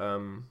and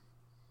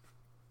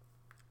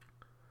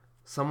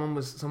someone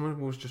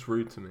was just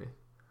rude to me.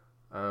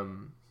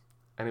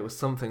 And it was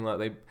something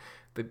like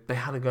they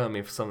had a go at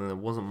me for something that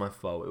wasn't my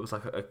fault. It was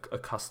like a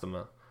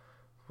customer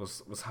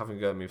was having a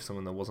go at me for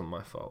something that wasn't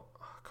my fault.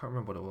 I can't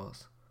remember what it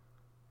was.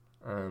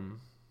 I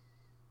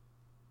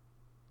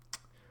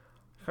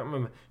can't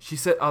remember. She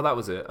said, "Oh, that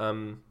was it."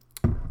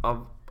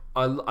 I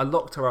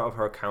locked her out of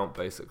her account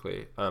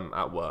basically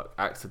at work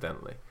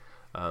accidentally,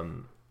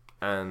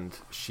 and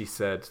she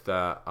said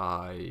that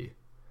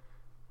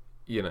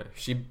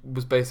she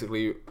was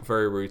basically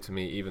very rude to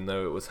me, even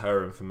though it was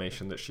her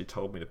information that she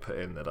told me to put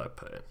in that I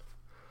put in.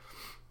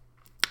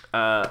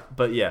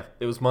 But yeah,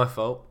 it was my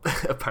fault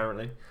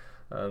apparently,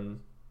 and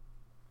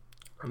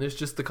it's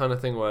just the kind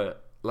of thing where,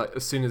 like,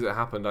 as soon as it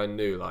happened, I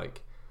knew,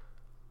 like,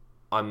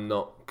 I'm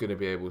not going to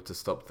be able to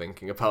stop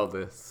thinking about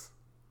this.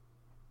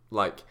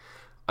 Like,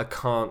 I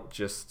can't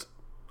just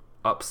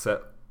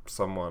upset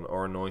someone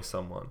or annoy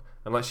someone.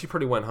 And, like, she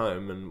probably went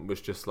home and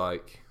was just,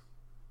 like,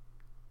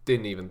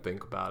 didn't even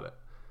think about it.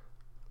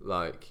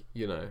 Like,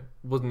 you know,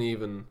 wouldn't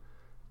even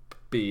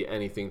be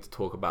anything to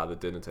talk about at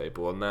the dinner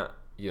table. And that,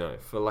 you know,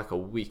 for, like, a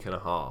week and a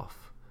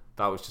half,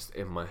 that was just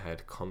in my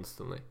head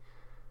constantly.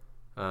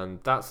 And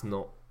that's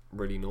not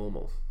really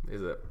normal,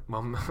 is it?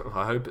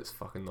 I hope it's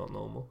fucking not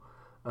normal.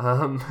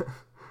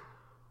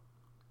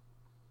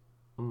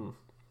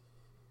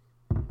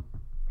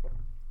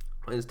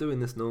 Is doing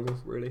this normal,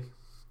 really?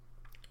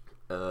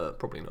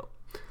 Probably not.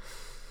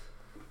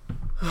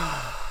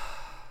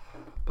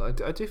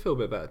 But I do feel a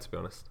bit better, to be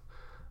honest.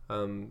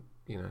 You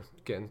know,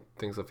 getting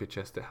things off your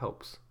chest, it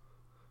helps.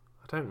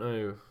 I don't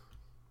know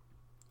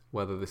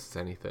whether this is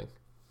anything,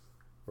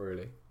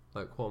 really.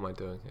 Like, what am I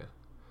doing here?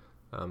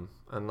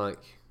 And,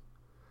 like,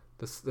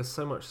 there's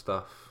so much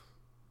stuff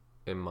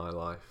in my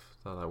life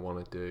that I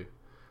want to do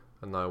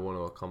and that I want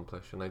to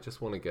accomplish, and I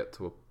just want to get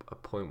to a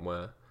point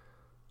where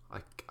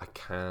I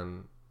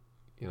can,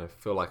 you know,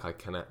 feel like I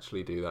can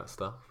actually do that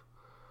stuff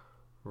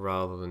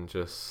rather than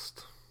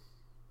just,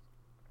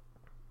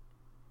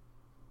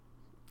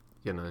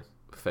 you know,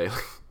 failing.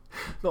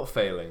 Not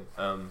failing,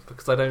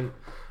 because I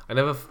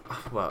never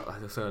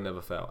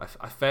fail.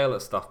 I fail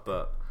at stuff,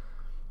 but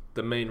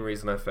the main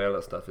reason I fail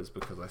at stuff is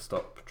because I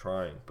stop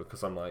trying,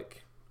 because I'm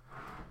like,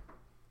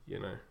 you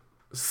know,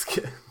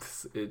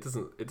 it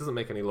doesn't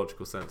make any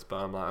logical sense, but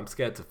I'm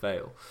scared to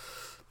fail.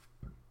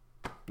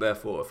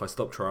 Therefore, if I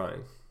stop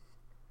trying,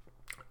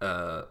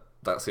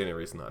 that's the only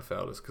reason that I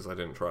failed, is because I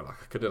didn't try.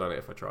 Like, I could have done it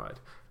if I tried.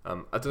 I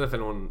don't know if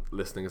anyone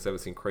listening has ever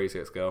seen Crazy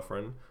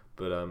Ex-Girlfriend,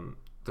 but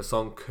the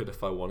song "Could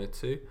If I Wanted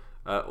To."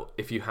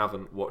 If you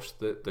haven't watched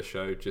the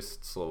show,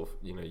 just sort of,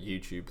 you know,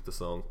 YouTube the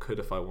song "Could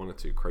If I Wanted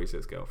To," Crazy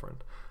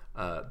Ex-Girlfriend.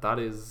 That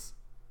is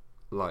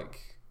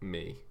like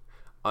me.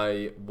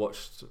 I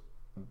watched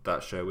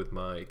that show with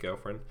my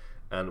girlfriend,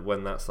 and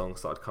when that song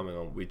started coming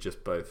on, we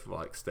just both,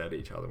 like, stared at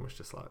each other and was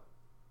just like,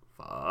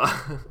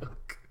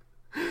 fuck.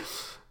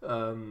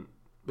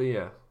 But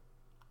yeah.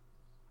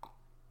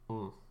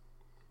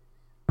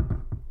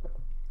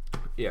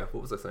 Yeah,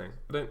 what was I saying?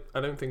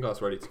 I don't think I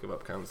was ready to give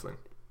up counselling.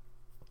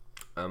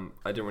 I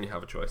didn't really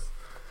have a choice,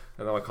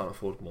 and now I can't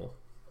afford more.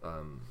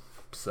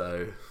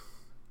 So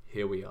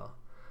here we are.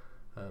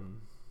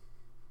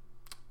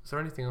 Is there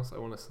anything else I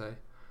want to say?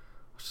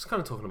 I was just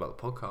kind of talking about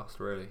the podcast,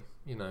 really.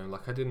 You know,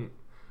 like, I didn't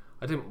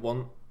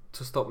want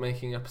to stop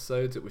making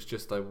episodes. It was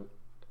just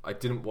I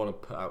didn't want to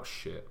put out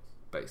shit,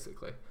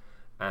 basically.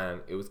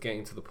 and it was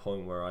getting to the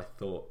point where I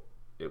thought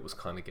it was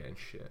kind of getting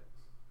shit,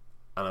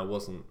 and I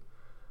wasn't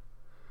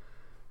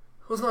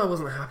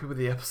happy with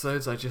the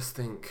episodes. I just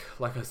think,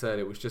 like I said,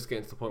 it was just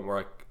getting to the point where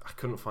I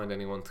couldn't find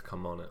anyone to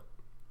come on it.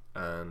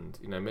 And,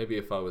 you know, maybe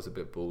if I was a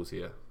bit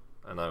ballsier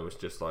and I was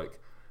just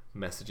like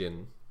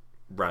messaging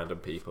random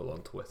people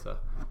on Twitter,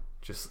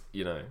 just,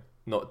 you know,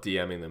 not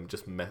DMing them,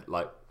 just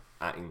like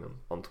atting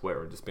them on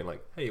Twitter and just being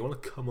like, hey, you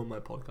want to come on my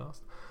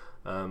podcast?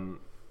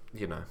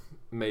 You know,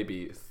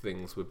 maybe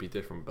things would be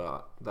different,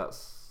 but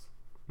that's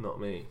not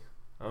me.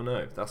 Oh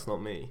no, that's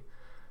not me.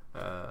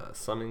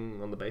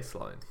 Sunning on the bass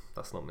line,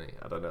 that's not me.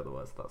 I don't know the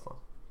words to that song,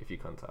 if you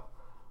can't tell.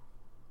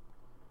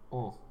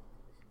 Oh.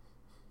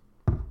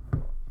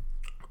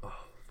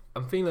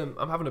 I'm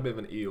having a bit of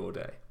an Eeyore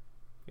day,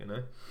 you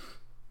know?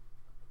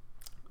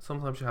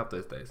 Sometimes you have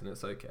those days and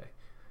it's okay.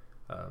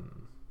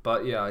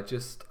 But yeah,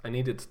 I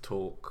needed to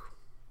talk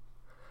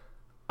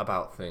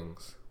about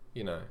things,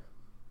 you know?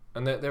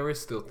 And there is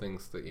still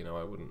things that, you know,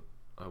 I wouldn't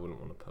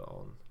want to put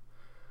on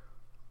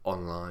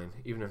online,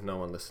 even if no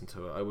one listened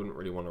to it. I wouldn't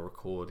really want to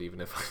record,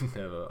 even if I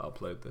never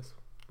upload this,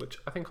 which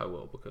I think I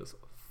will, because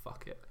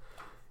fuck it,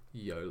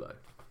 YOLO.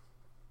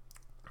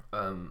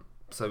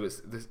 So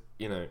it's this,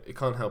 you know, it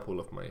can't help all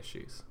of my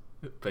issues,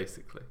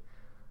 basically,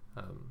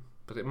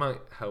 but it might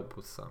help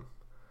with some.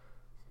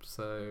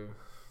 So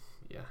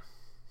yeah,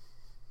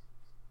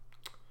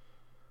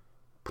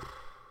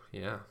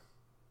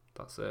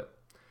 that's it.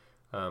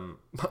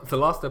 The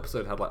last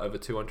episode had like over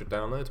 200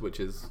 downloads, which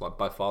is like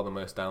by far the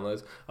most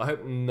downloads. I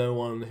hope no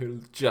one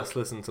who just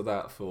listened to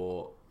that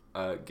for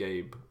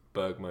Gabe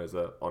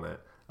Bergmoser on it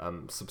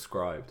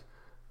subscribed.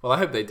 Well, I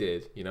hope they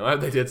did. You know, I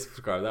hope they did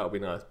subscribe. That would be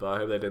nice. But I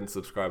hope they didn't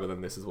subscribe, and then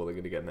this is what they're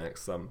going to get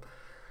next: some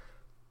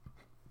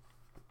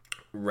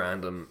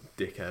random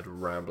dickhead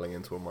rambling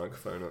into a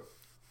microphone at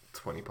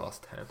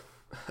 10:20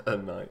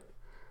 at night.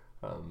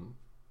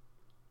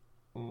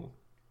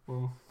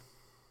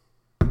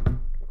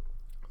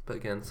 But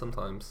again,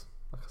 sometimes,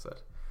 like I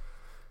said,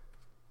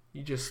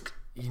 you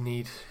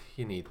need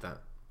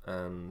that,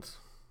 and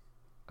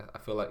I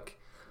feel like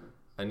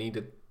I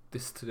needed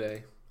this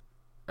today,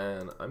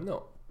 and I'm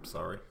not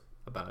sorry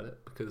about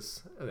it,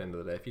 because at the end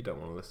of the day, if you don't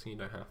want to listen, you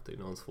don't have to.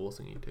 No one's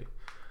forcing you to.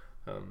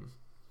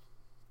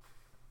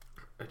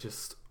 I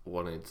just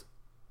wanted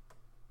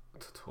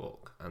to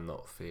talk and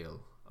not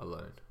feel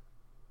alone,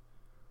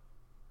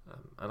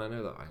 and I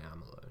know that I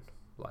am alone,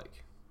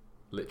 like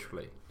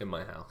literally in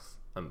my house.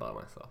 I'm by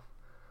myself,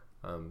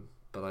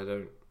 but I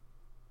don't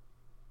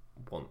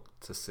want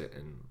to sit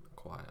in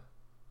quiet.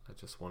 I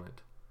just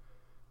wanted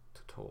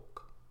to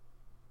talk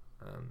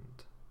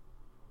and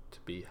to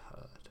be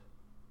heard,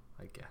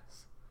 I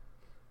guess.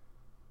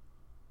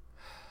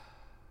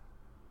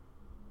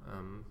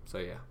 So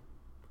yeah,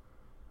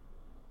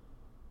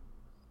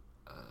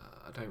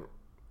 I don't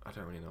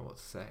really know what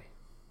to say.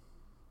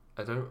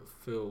 I don't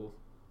feel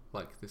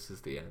like this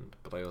is the end,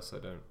 but I also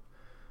don't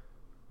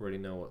really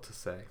know what to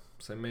say.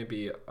 So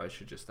maybe I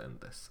should just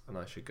end this and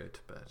I should go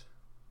to bed,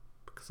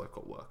 because I've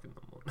got work in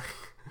the morning.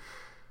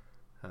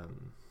 I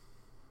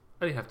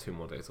only have 2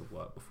 more days of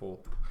work before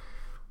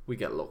we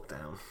get locked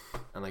down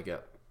and I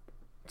get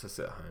to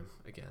sit at home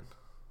again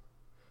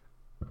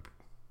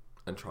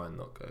and try and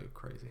not go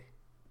crazy.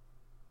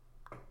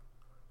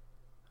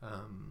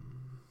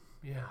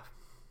 Yeah.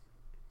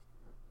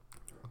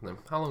 I don't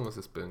know. How long has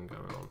this been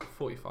going on?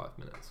 45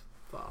 minutes.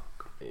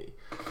 Fuck me.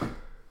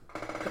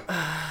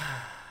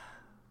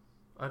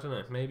 I don't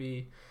know,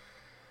 maybe,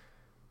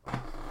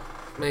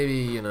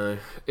 you know,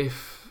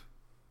 if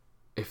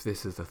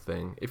this is a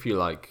thing, if you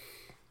like,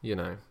 you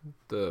know,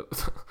 the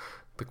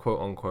quote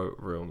unquote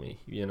real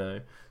me, you know,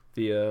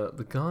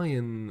 the guy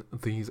in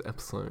these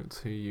episodes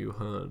who you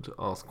heard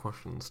ask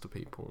questions to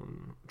people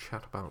and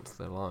chat about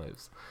their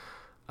lives,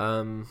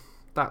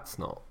 that's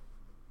not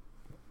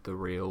the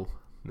real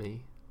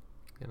me,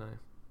 you know.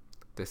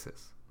 This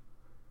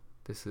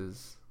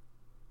is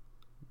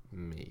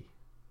me.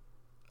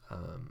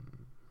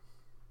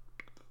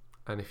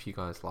 And if you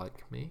guys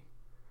like me,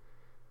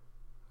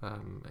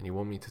 and you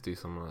want me to do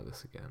something like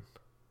this again,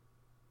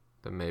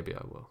 then maybe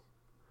I will.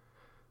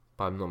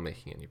 But I'm not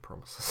making any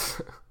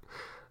promises.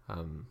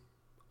 I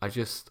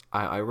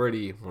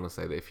really want to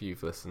say that if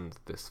you've listened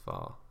this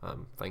far,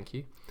 thank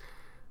you.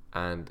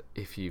 And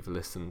if you've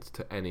listened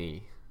to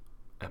any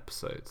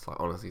episodes, like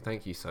honestly,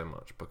 thank you so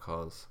much,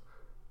 because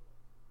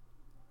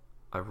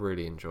I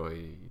really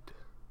enjoyed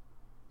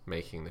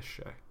making this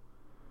show.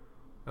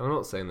 And I'm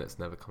not saying that it's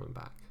never coming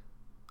back.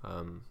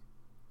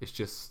 It's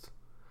just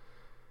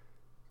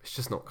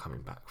not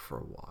coming back for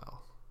a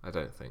while, I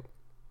don't think.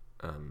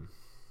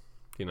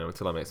 You know,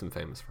 until I make some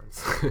famous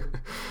friends.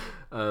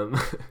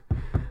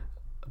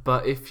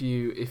 But if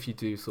you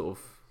do sort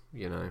of,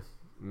 you know,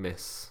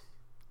 miss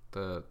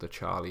the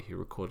Charlie who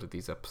recorded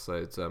these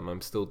episodes,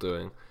 I'm still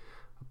doing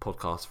a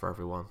podcast for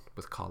everyone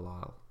with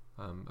Carlisle,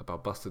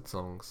 about busted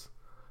songs.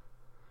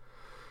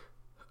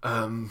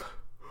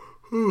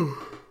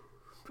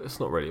 It's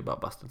not really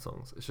about busted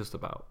songs, it's just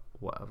about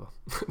whatever.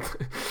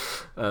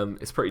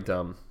 It's pretty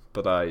dumb,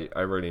 but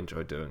I really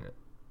enjoy doing it.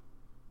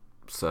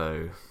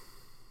 So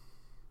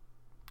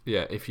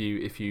yeah, if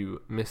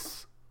you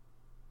miss,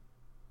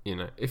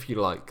 if you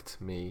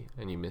liked me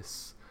and you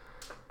miss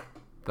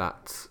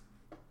that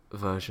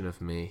version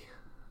of me,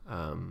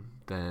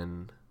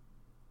 then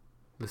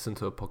listen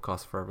to A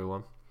Podcast for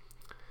Everyone.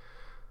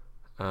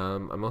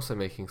 I'm also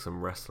making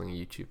some wrestling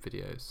YouTube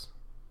videos.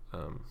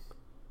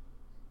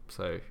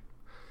 So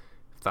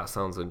if that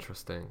sounds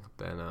interesting,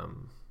 then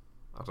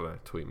I don't know,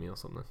 tweet me or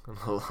something, and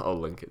I'll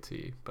link it to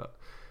you. But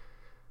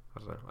I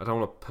don't know. I don't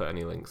want to put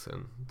any links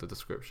in the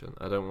description.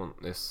 I don't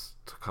want this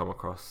to come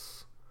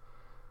across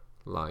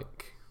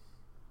like,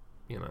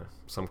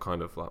 some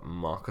kind of like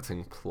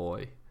marketing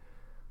ploy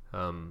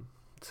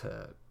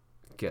to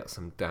get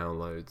some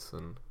downloads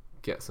and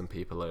get some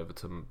people over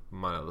to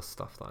my other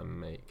stuff that I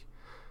make,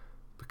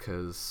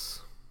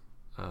 because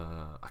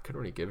I couldn't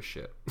really give a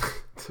shit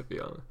to be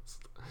honest.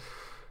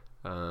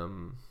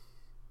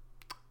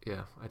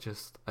 Yeah, I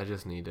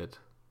just needed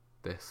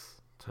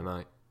this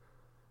tonight,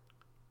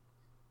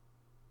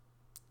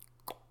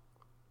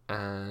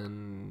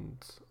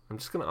 and I'm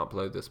just gonna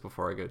upload this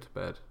before I go to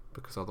bed,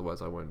 because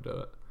otherwise I won't do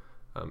it.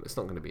 It's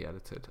not going to be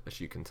edited, as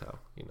you can tell.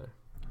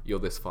 You're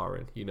this far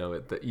in,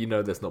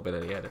 there's not been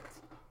any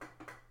edits.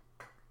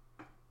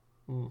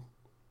 And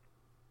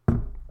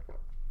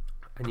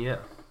yeah,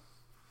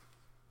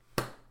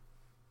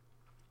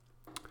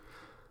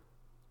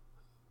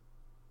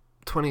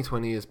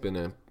 "2020 has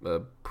been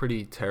a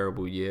pretty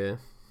terrible year,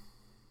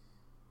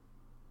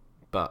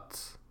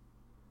 but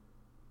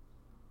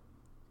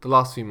the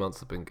last few months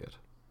have been good.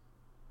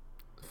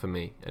 For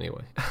me,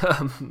 anyway.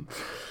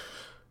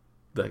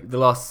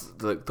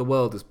 The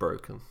world is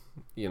broken.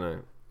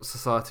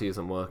 Society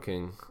isn't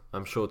working.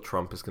 I'm sure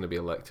Trump is going to be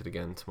elected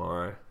again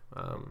tomorrow.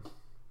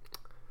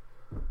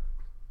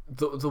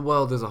 The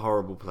world is a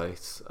horrible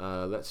place.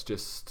 Let's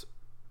just,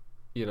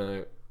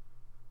 I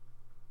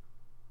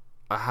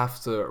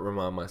have to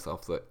remind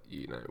myself that,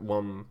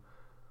 one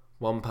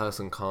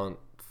person can't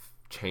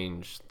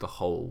change the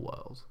whole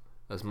world,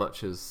 as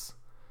much as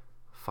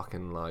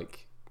fucking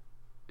like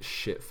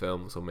shit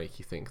films will make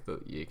you think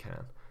that you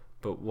can.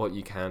 But what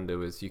you can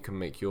do is you can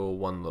make your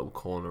one little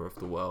corner of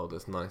the world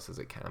as nice as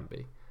it can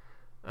be.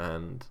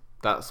 And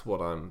that's what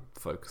I'm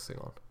focusing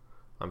on.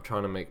 I'm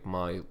trying to make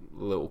my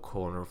little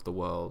corner of the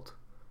world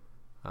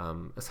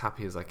as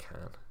happy as I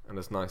can and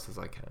as nice as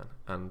I can.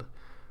 And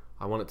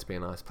I want it to be a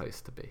nice place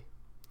to be.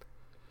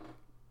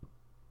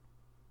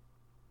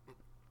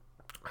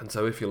 And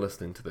so if you're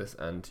listening to this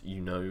and you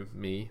know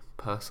me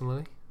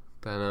personally,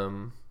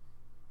 then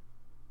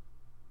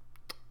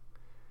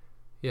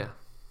yeah,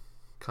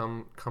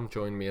 come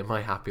join me in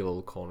my happy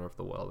little corner of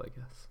the world, I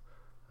guess.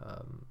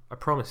 I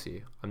promise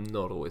you, I'm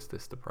not always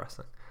this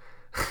depressing.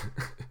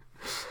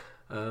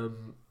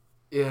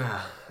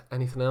 Yeah,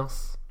 anything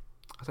else?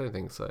 I don't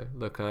think so.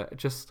 Look,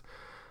 just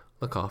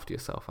look after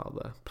yourself out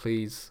there.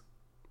 Please,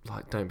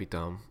 don't be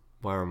dumb.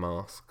 Wear a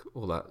mask,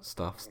 all that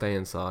stuff. Stay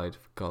inside,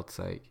 for God's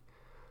sake.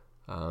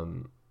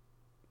 Don't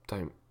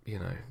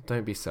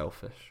be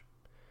selfish.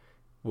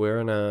 We're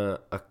in a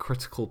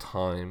critical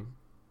time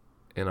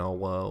in our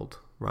world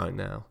right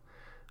now,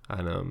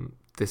 and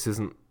this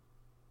isn't,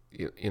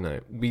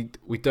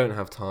 we don't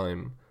have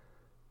time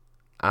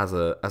as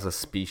a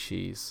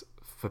species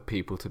for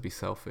people to be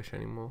selfish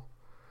anymore.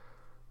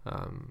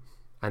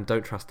 And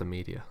don't trust the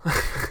media.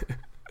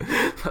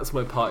 That's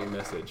my parting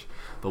message.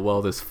 The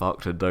world is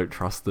fucked, and don't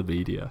trust the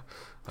media.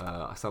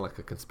 I sound like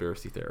a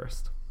conspiracy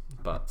theorist,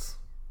 but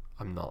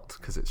I'm not,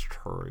 because it's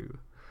true.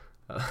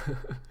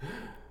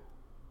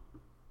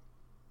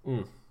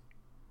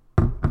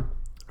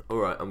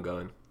 Alright, I'm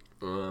going.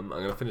 I'm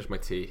going to finish my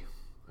tea.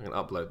 I'm going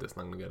to upload this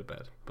and I'm going to go to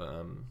bed.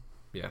 But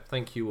yeah,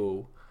 thank you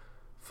all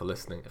for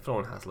listening, if no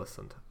one has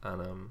listened.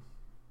 And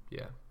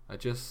yeah, I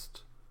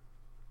just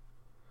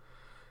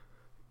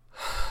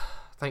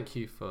thank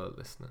you for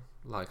listening.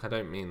 I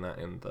don't mean that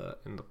in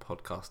the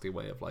podcasty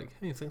way of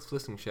hey, thanks for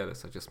listening, share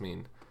this. I just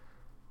mean,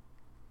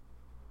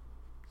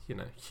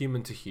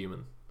 human to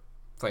human.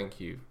 Thank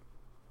you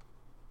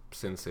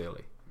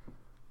sincerely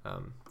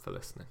for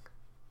listening.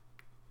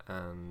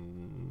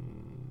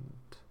 And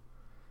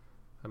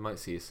I might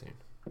see you soon.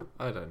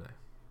 I don't know.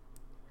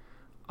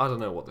 I don't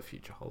know what the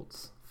future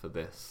holds for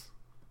this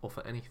or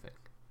for anything.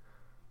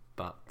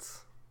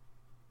 But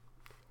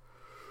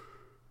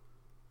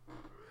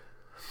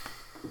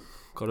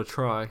gotta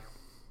try,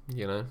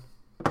 I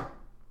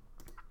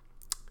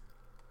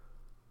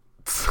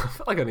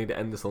feel like I need to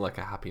end this on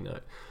a happy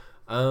note.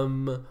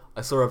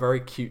 I saw a very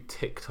cute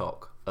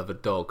TikTok of a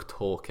dog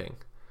talking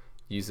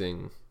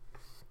using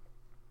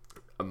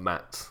a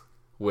mat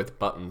with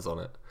buttons on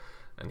it,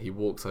 and he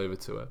walks over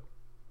to it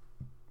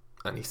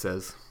and he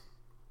says,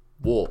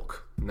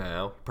 "Walk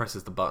now,"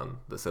 presses the button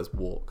that says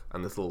walk,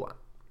 and this little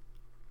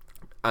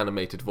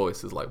animated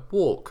voice is like,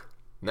 "Walk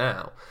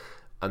now,"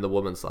 and the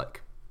woman's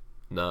like,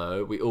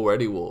 "No, we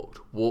already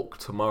walk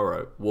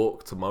tomorrow,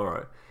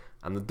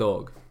 and the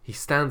dog, he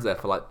stands there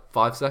for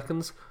 5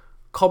 seconds,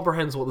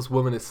 comprehends what this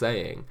woman is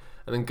saying,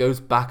 and then goes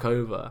back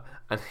over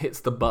and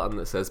hits the button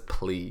that says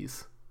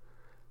please.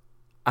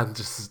 and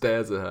just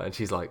stares at her, and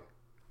she's like,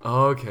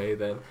 okay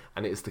then.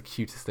 And it's the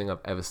cutest thing I've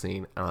ever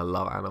seen, and I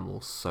love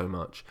animals so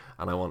much,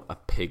 and I want a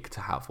pig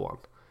to have one,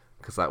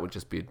 because that would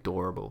just be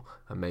adorable,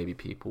 and maybe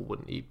people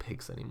wouldn't eat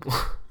pigs anymore.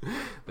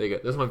 There you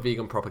go. That's my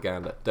vegan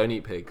propaganda. Don't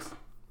eat pigs.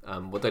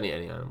 Well, don't eat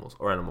any animals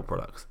or animal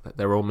products.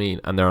 They're all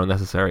mean, and they're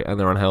unnecessary, and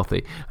they're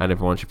unhealthy, and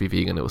everyone should be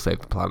vegan. It will save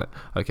the planet.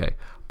 Okay,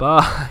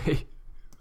 bye.